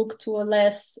to look to a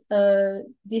less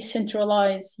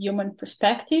decentralized human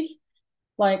perspective.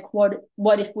 Like what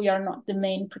if we are not the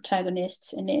main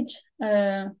protagonists in it?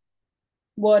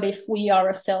 What if we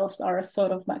ourselves are a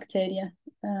sort of bacteria?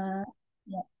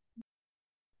 Yeah.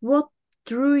 What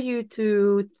drew you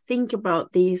to think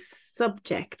about these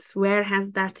subjects? Where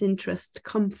has that interest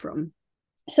come from?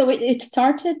 So it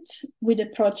started with a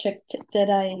project that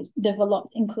I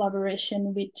developed in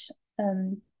collaboration with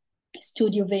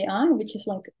Studio VA, which is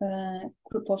like a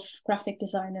group of graphic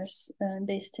designers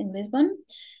based in Lisbon.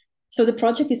 So the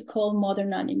project is called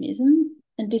Modern Animism,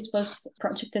 and this was a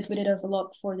project that we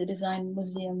developed for the Design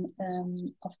Museum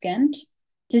of Ghent.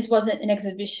 This was an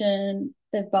exhibition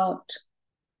about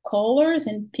colors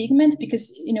and pigments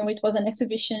because, it was an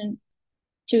exhibition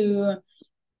to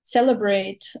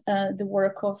celebrate the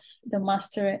work of the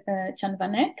master Jan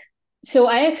van Eyck. So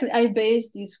I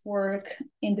based this work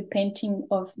in the painting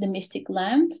of the Mystic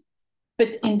Lamp,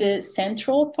 but in the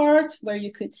central part where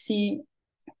you could see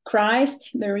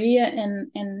Christ, Maria,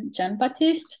 and Jean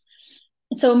Baptiste.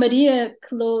 So Maria's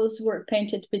clothes were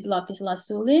painted with lapis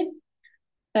lazuli,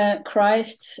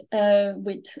 Christ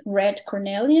with red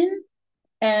cornelian,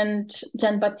 and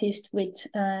Jean Baptiste with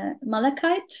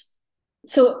malachite.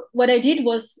 So what I did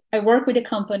was I worked with a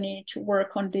company to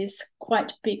work on these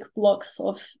quite big blocks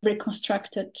of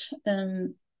reconstructed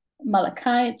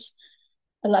malachite,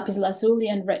 lapis lazuli,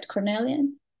 and red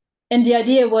cornelian. And the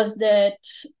idea was that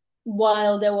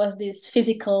while there was this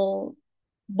physical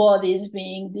bodies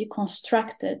being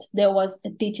deconstructed, there was a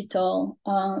digital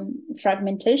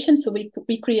fragmentation. So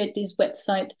we create this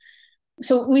website.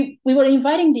 So we were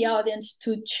inviting the audience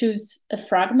to choose a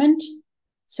fragment.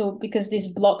 So because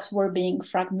these blocks were being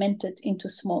fragmented into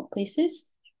small pieces,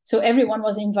 so everyone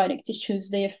was invited to choose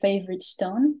their favorite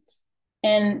stone.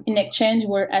 And in exchange,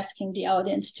 we're asking the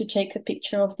audience to take a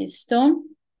picture of this stone.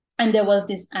 And there was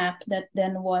this app that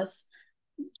then was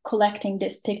collecting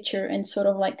this picture and sort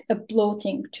of like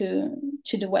uploading to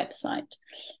the website.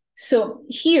 So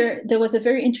here there was a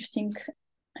very interesting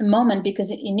moment because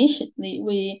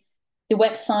initially the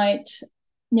website,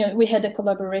 we had a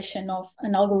collaboration of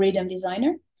an algorithm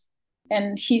designer,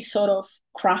 and he sort of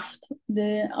crafted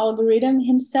the algorithm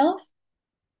himself.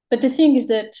 But the thing is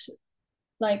that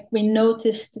we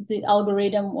noticed the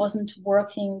algorithm wasn't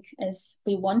working as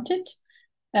we wanted.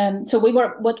 So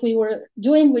what we were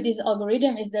doing with this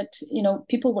algorithm is that,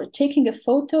 people were taking a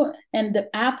photo and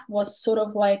the app was sort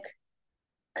of like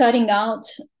cutting out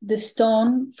the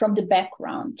stone from the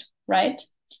background, right?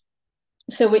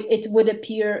 So it would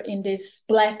appear in this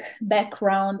black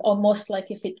background, almost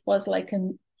like if it was like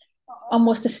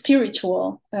almost a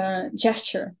spiritual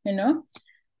gesture,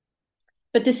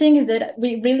 But the thing is that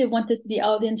we really wanted the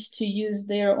audience to use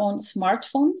their own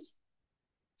smartphones.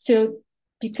 So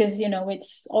because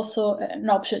it's also an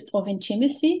object of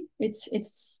intimacy.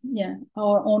 It's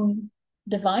our own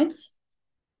device.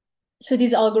 So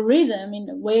this algorithm, in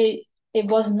a way, it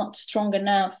was not strong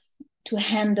enough to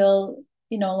handle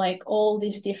all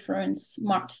these different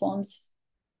smartphones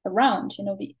around,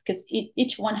 because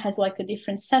each one has a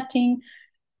different setting,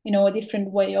 a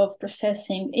different way of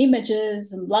processing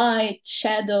images, light,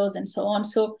 shadows, and so on.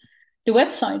 So the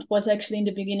website was actually in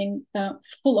the beginning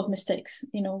full of mistakes.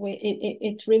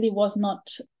 It really was not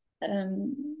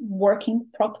working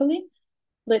properly,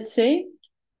 let's say.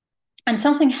 And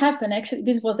something happened. Actually,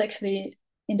 this was actually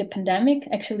in the pandemic.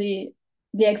 Actually,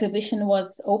 the exhibition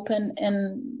was open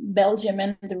and Belgium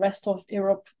and the rest of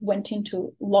Europe went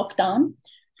into lockdown.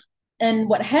 And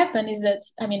what happened is that,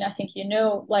 I mean, I think,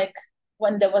 like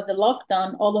when there was the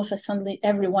lockdown, all of a sudden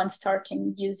everyone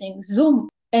started using Zoom.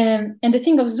 And the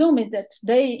thing of Zoom is that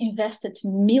they invested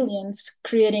millions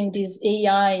creating this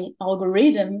AI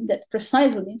algorithm that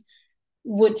precisely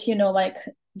would, like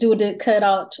do the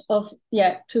cutout of,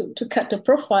 to cut the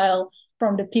profile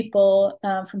from the people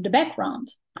from the background.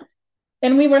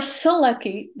 And we were so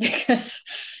lucky because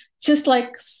just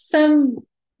like some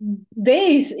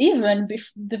days even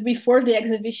before the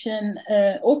exhibition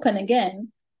opened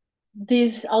again,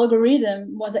 this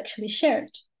algorithm was actually shared.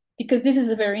 Because this is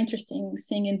a very interesting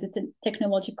thing in the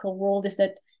technological world, is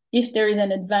that if there is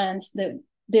an advance,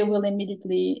 they will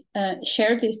immediately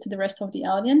share this to the rest of the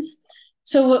audience.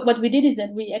 So what we did is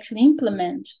that we actually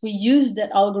we used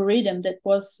that algorithm that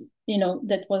was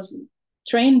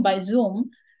trained by Zoom,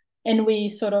 and we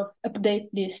sort of update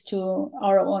this to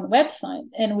our own website,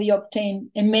 and we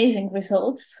obtain amazing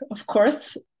results. Of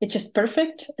course, it's just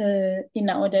perfect in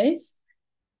nowadays.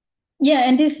 Yeah,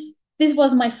 and this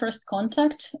was my first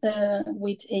contact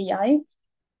with AI.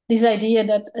 This idea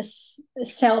that a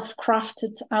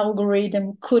self-crafted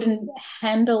algorithm couldn't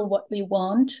handle what we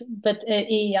want, but an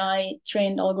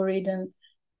AI-trained algorithm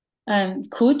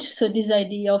could. So this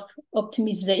idea of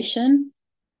optimization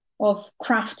of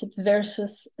crafted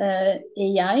versus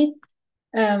AI.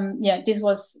 This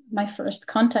was my first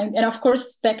contact. And of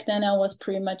course, back then I was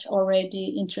pretty much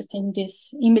already interested in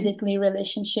this immediately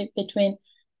relationship between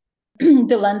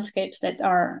the landscapes that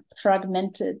are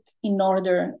fragmented in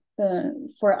order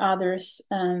for others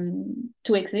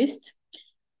to exist.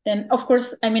 And of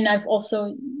course, I mean, I'm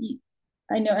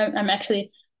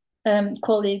actually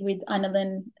colleague with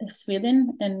Annelien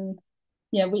Sweden, and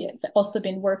we have also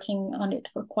been working on it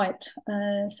for quite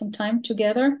some time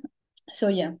together. So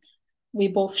we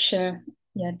both share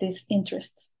this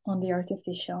interest on the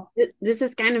artificial. This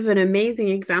is kind of an amazing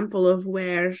example of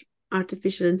where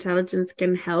artificial intelligence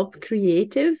can help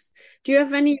creatives. Do you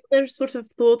have any other sort of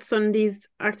thoughts on these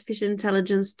artificial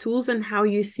intelligence tools and how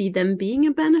you see them being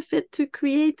a benefit to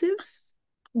creatives?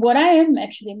 What I am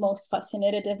actually most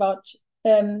fascinated about,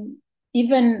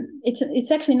 even it's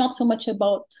actually not so much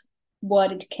about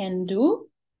what it can do,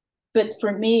 but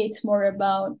for me it's more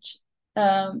about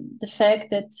the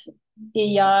fact that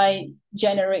AI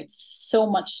generates so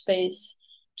much space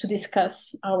to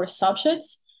discuss our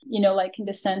subjects, like in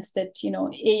the sense that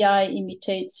AI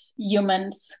imitates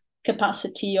humans'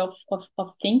 capacity of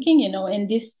thinking, and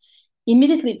this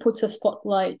immediately puts a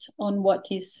spotlight on what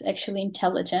is actually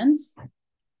intelligence,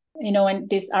 and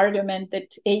this argument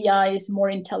that AI is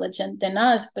more intelligent than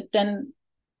us, but then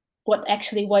what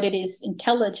it is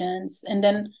intelligence. And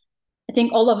then I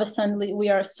think all of a sudden we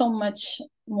are so much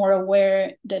more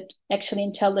aware that actually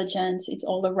intelligence is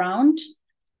all around,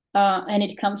 and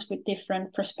it comes with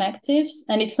different perspectives.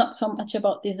 And it's not so much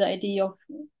about this idea of,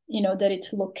 that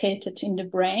it's located in the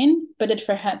brain, but that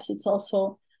perhaps it's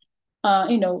also,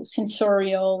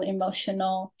 sensorial,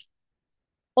 emotional,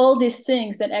 all these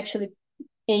things that actually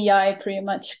AI pretty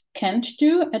much can't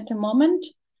do at the moment.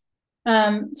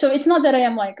 So it's not that I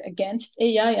am like against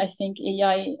AI. I think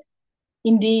AI,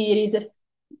 indeed,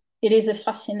 it is a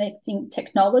fascinating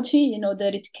technology,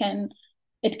 that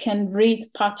it can read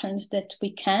patterns that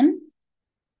we can.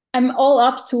 I'm all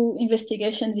up to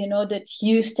investigations, that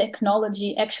use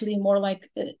technology actually more like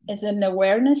as an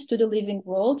awareness to the living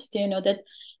world, that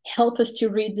help us to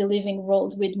read the living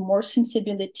world with more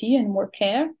sensibility and more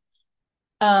care.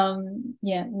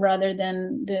 Rather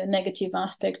than the negative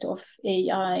aspect of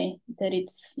AI, that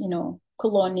it's,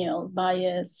 colonial,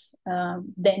 bias,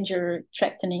 danger,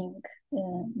 threatening,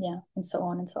 and so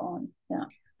on and so on. Yeah.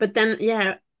 But then,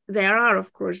 there are,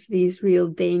 of course, these real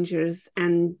dangers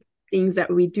and things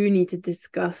that we do need to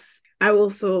discuss. I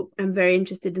also am very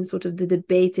interested in sort of the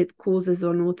debate it causes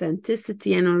on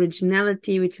authenticity and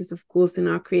originality, which is, of course, in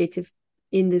our creative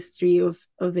industry of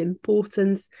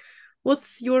importance.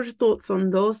 What's your thoughts on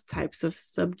those types of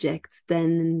subjects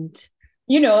then?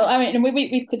 And I mean,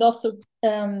 we could also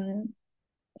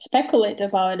speculate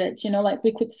about it, like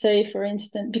we could say, for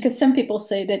instance, because some people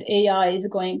say that AI is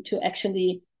going to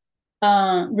actually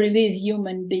release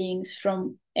human beings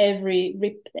from every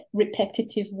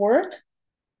repetitive work,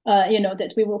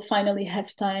 that we will finally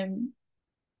have time,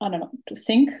 I don't know, to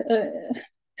think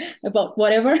about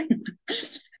whatever.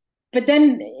 But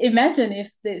then imagine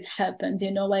if this happens,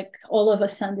 like all of a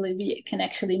sudden we can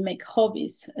actually make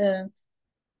hobbies.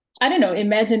 I don't know,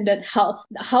 imagine that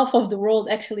half of the world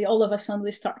actually all of a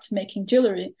sudden starts making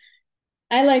jewelry.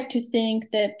 I like to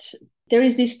think that there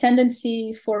is this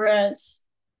tendency for us.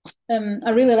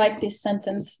 I really like this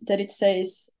sentence that it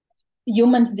says,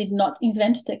 humans did not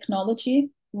invent technology,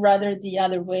 rather the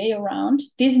other way around.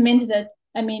 This means that,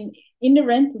 I mean,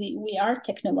 inherently, we are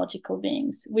technological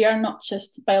beings. We are not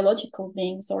just biological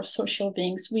beings or social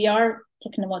beings. We are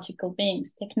technological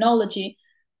beings. Technology,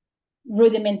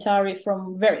 rudimentary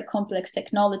from very complex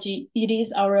technology, it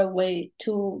is our way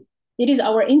to, it is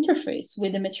our interface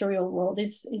with the material world.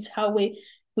 This is how we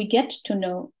get to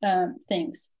know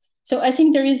things. So I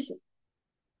think there is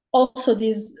also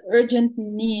this urgent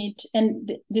need,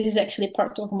 and this is actually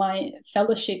part of my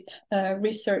fellowship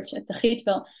research at the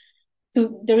Rietveld,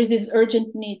 there is this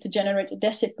urgent need to generate a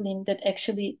discipline that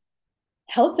actually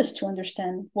help us to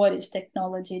understand what is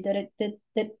technology,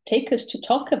 that take us to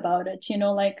talk about it. You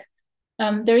know, like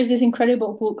there is this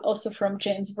incredible book also from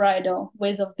James Bridle,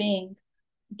 Ways of Being,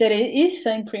 that it is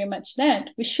saying pretty much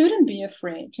that we shouldn't be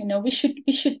afraid. You know, we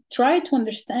should try to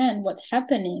understand what's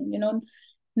happening. You know,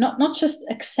 not just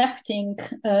accepting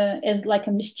as like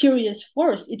a mysterious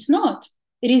force. It's not.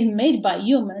 It is made by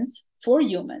humans for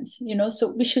humans. You know,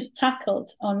 so we should tackle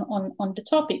it on the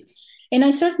topic. And I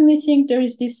certainly think there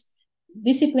is this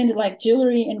disciplines like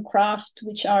jewelry and craft,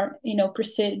 which are, you know, per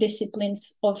se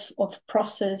disciplines of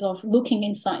process of looking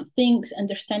inside things,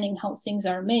 understanding how things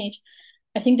are made.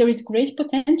 I think there is great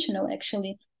potential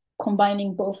actually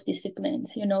combining both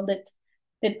disciplines, you know,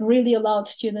 that really allowed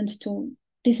students to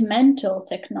dismantle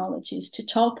technologies, to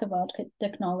talk about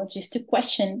technologies, to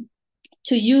question,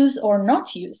 to use or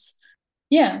not use.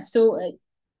 Yeah, so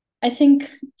I think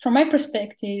from my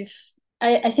perspective,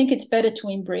 I think it's better to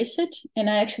embrace it. And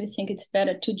I actually think it's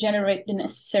better to generate the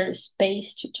necessary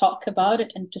space to talk about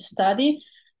it and to study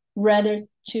rather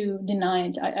to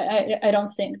deny it. I don't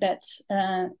think that's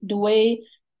the way,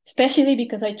 especially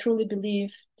because I truly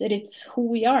believe that it's who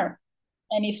we are.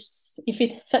 And if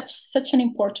it's such an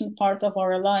important part of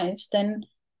our lives, then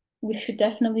we should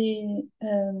definitely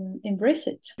embrace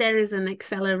it. There is an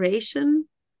acceleration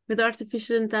with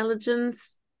artificial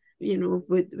intelligence, you know,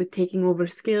 with taking over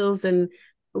skills, and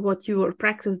what your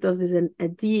practice does is a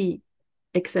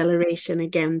de-acceleration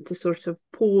again, to sort of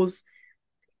pause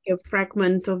a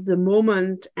fragment of the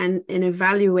moment and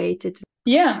evaluate it.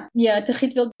 Yeah. At the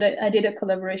Rietveld, I did a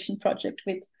collaboration project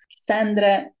with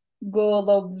Sandra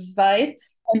Golobvait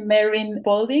and Marin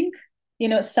Bolding. You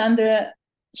know, Sandra,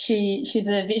 she's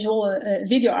a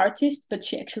video artist, but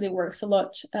she actually works a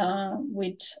lot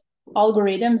with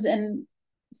algorithms. And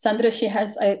Sandra,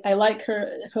 I like her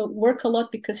work a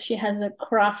lot because she has a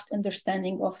craft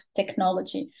understanding of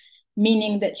technology,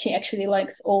 meaning that she actually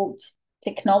likes old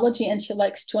technology and she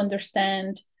likes to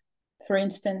understand, for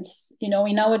instance, you know,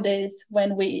 nowadays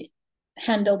when we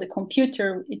handle the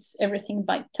computer, it's everything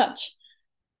by touch.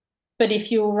 But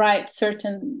if you write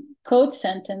certain code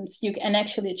sentence, you can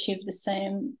actually achieve the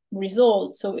same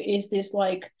result. So is this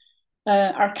like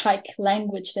archaic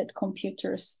language that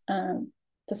computers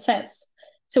possess?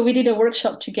 So we did a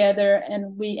workshop together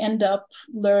and we end up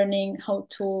learning how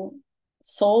to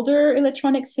solder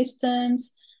electronic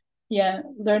systems. Yeah,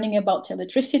 learning about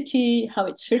electricity, how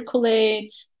it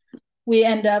circulates. We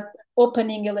end up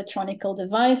opening electronic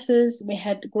devices. We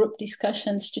had group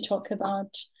discussions to talk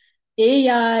about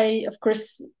AI. Of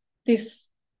course, this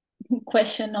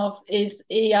question of is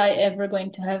AI ever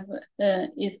going to have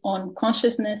its own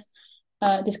consciousness?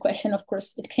 This question, of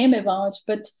course, it came about,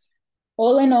 but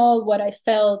all in all, what I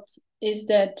felt is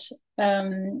that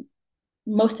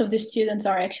most of the students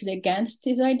are actually against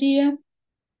this idea,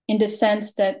 in the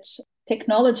sense that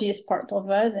technology is part of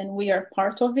us and we are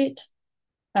part of it.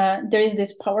 There is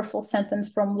this powerful sentence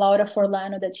from Laura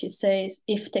Forlano that she says,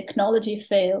 if technology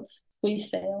fails, we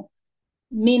fail.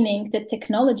 Meaning that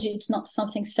technology, it's not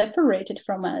something separated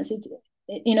from us. It's,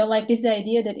 you know, like this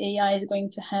idea that AI is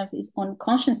going to have its own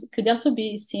conscience could also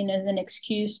be seen as an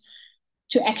excuse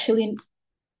to actually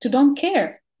to don't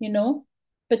care, you know.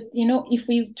 But, you know, if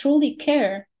we truly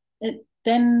care,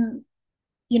 then,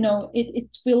 you know,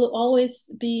 it will always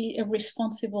be a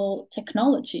responsible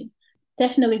technology.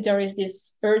 Definitely there is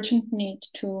this urgent need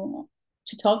to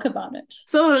talk about it.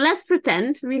 So let's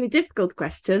pretend, really difficult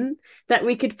question, that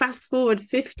we could fast forward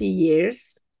 50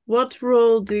 years. What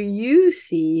role do you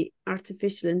see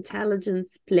artificial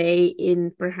intelligence play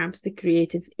in perhaps the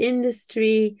creative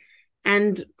industry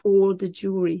and or the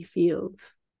jewelry field?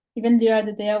 Even the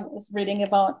other day I was reading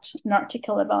about an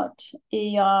article about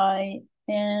AI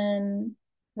and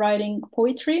writing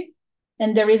poetry.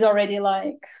 And there is already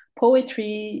like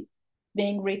poetry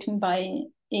being written by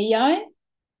AI,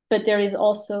 but there is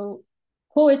also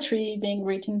poetry being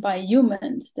written by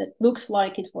humans that looks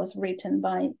like it was written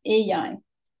by AI.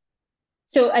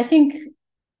 So I think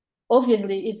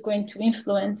obviously it's going to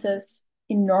influence us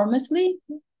enormously.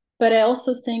 But I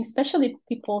also think, especially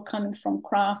people coming from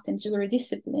craft and jewelry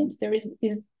disciplines, there is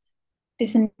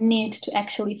a need to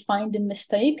actually find a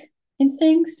mistake in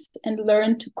things and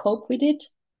learn to cope with it.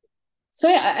 So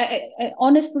yeah, I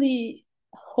honestly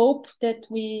hope that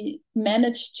we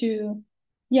manage to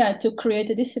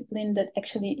create a discipline that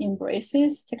actually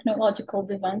embraces technological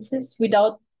advances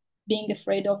without being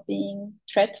afraid of being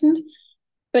threatened.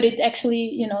 But it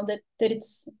actually, that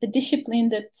it's a discipline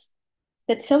that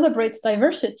celebrates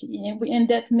diversity, and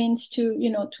that means to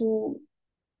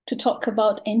talk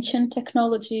about ancient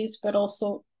technologies, but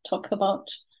also talk about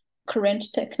current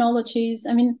technologies.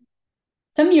 I mean,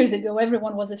 some years ago,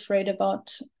 everyone was afraid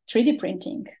about 3D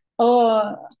printing.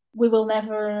 Oh, we will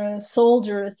never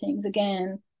solder things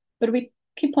again. But we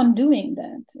keep on doing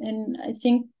that. And I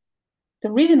think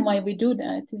the reason why we do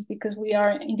that is because we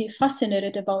are indeed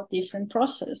fascinated about different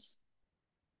process.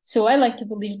 So I like to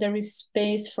believe there is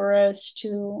space for us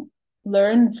to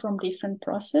learn from different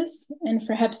process, and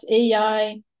perhaps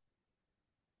AI,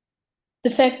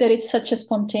 the fact that it's such a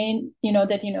spontaneous,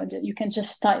 that you can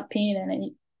just type in and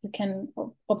you can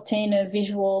obtain a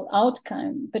visual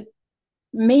outcome. But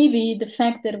maybe the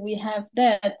fact that we have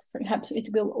that, perhaps it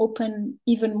will open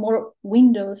even more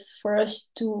windows for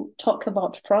us to talk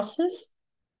about process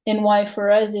and why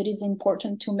for us it is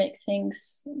important to make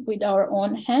things with our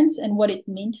own hands and what it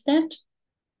means that.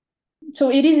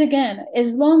 So it is, again,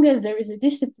 as long as there is a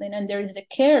discipline and there is a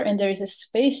care and there is a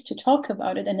space to talk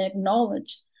about it and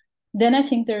acknowledge, then I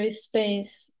think there is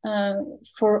space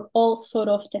for all sort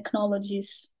of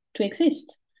technologies to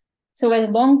exist. So as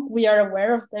long we are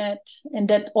aware of that, and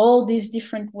that all these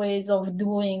different ways of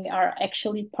doing are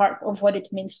actually part of what it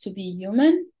means to be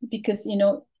human, because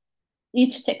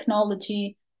each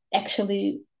technology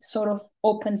actually sort of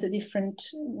opens a different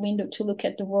window to look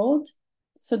at the world.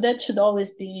 So that should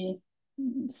always be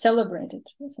celebrated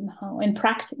somehow, and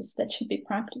practice. That should be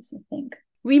practiced, I think.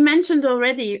 We mentioned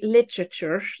already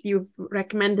literature. You've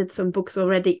recommended some books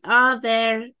already. Are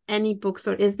there any books,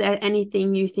 or is there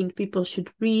anything you think people should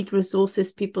read,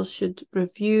 resources people should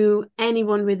review,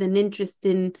 anyone with an interest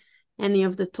in any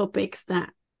of the topics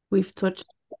that we've touched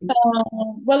on?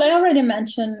 Well, I already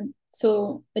mentioned,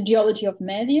 A Geology of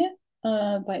Media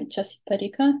by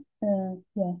Patricia.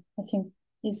 I think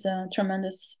it's a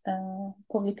tremendous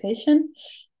publication.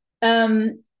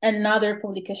 Another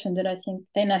publication that I think,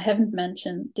 and I haven't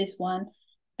mentioned this one,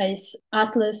 is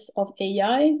Atlas of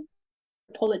AI,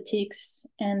 Politics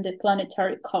and the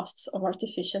Planetary Costs of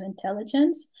Artificial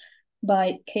Intelligence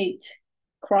by Kate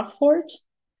Crawford.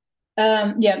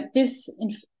 This,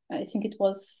 I think it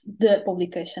was the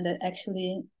publication that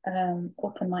actually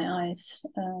opened my eyes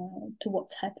to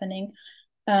what's happening.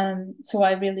 So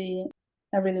I really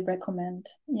recommend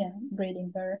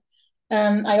reading her.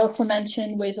 I also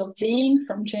mentioned Ways of Being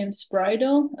from James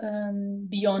Bridle,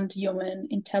 Beyond Human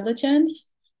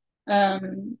Intelligence. I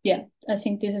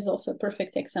think this is also a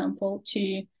perfect example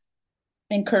to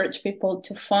encourage people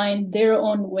to find their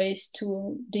own ways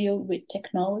to deal with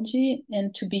technology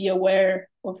and to be aware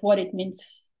of what it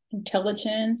means,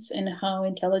 intelligence, and how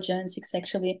intelligence is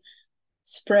actually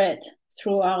spread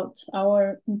throughout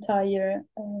our entire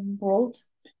world.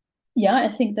 Yeah, I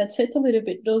think that's it a little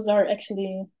bit. Those are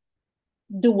actually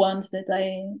the ones that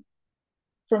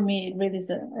for me, it really is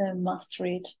a must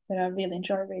read, that I really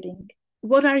enjoy reading.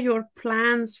 What are your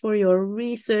plans for your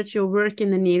research, your work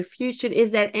in the near future?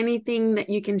 Is there anything that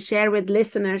you can share with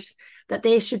listeners that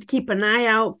they should keep an eye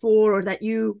out for, or that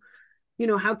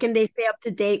how can they stay up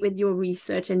to date with your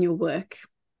research and your work?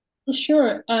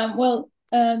 Sure.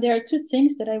 There are two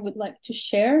things that I would like to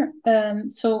share.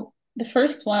 So the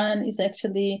first one is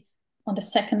actually on the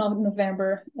 2nd of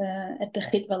November at the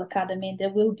Rietveld Academy. There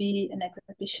will be an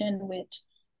exhibition with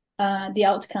the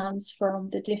outcomes from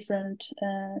the different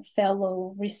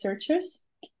fellow researchers.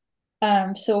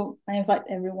 So I invite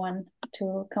everyone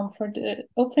to come for the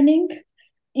opening.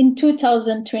 In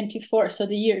 2024, so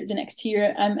the next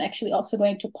year, I'm actually also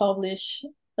going to publish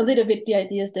a little bit the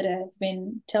ideas that I've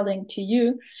been telling to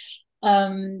you.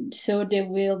 So they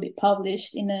will be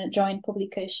published in a joint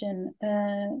publication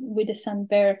with the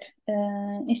Sandberg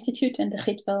Institute and the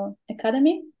Rietveld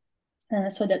Academy.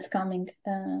 So that's coming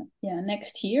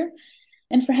next year.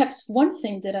 And perhaps one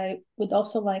thing that I would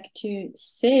also like to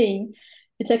say,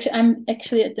 I'm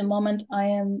actually at the moment, I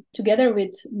am together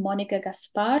with Monica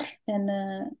Gaspar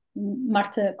and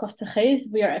Marta Costa-Reis.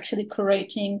 We are actually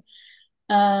curating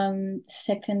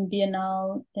second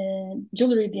Biennale,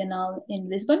 Jewelry Biennale in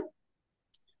Lisbon.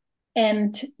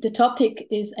 And the topic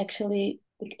is actually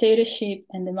dictatorship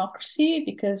and democracy,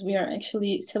 because we are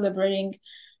actually celebrating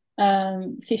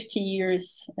 50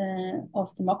 years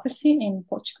of democracy in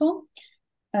Portugal.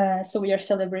 So we are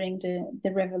celebrating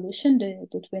the revolution,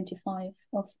 the 25th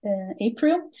of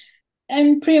April.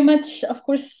 And pretty much, of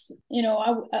course,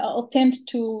 I'll tend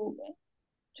to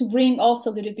bring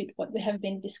also a little bit what we have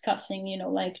been discussing,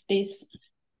 like this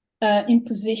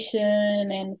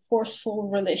imposition and forceful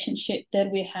relationship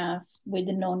that we have with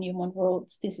the non-human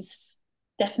worlds. This is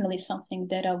definitely something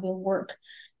that I will work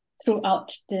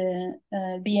throughout the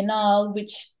Biennale,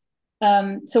 which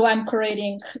so I'm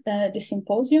curating the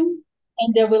symposium,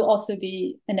 and there will also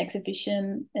be an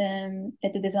exhibition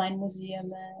at the Design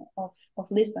Museum of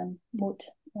Lisbon, Mood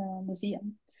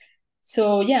Museum.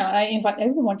 So yeah, I invite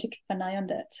everyone to keep an eye on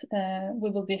that. We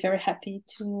will be very happy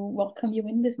to welcome you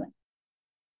in Lisbon.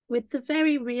 With the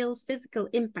very real physical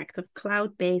impact of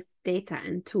cloud-based data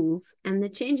and tools and the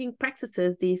changing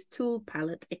practices these tool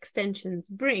palette extensions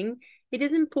bring, it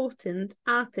is important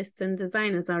artists and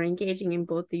designers are engaging in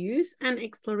both the use and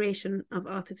exploration of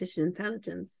artificial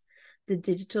intelligence, the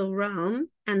digital realm,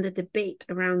 and the debate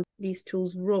around these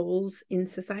tools' roles in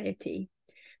society.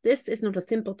 This is not a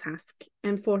simple task,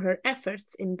 and for her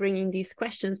efforts in bringing these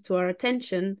questions to our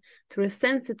attention through a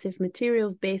sensitive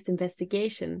materials-based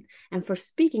investigation, and for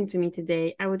speaking to me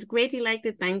today, I would greatly like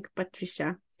to thank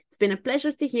Patricia. It's been a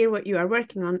pleasure to hear what you are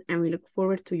working on, and we look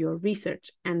forward to your research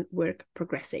and work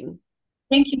progressing.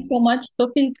 Thank you so much,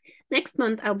 Sophie. Next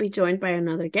month, I'll be joined by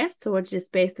another guest, so watch this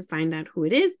space to find out who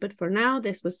it is. But for now,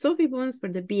 this was Sophie Boons for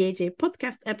the BHA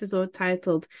podcast episode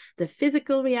titled The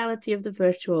Physical Reality of the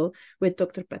Virtual with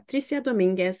Dr. Patricia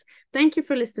Domingues. Thank you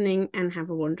for listening and have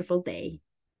a wonderful day.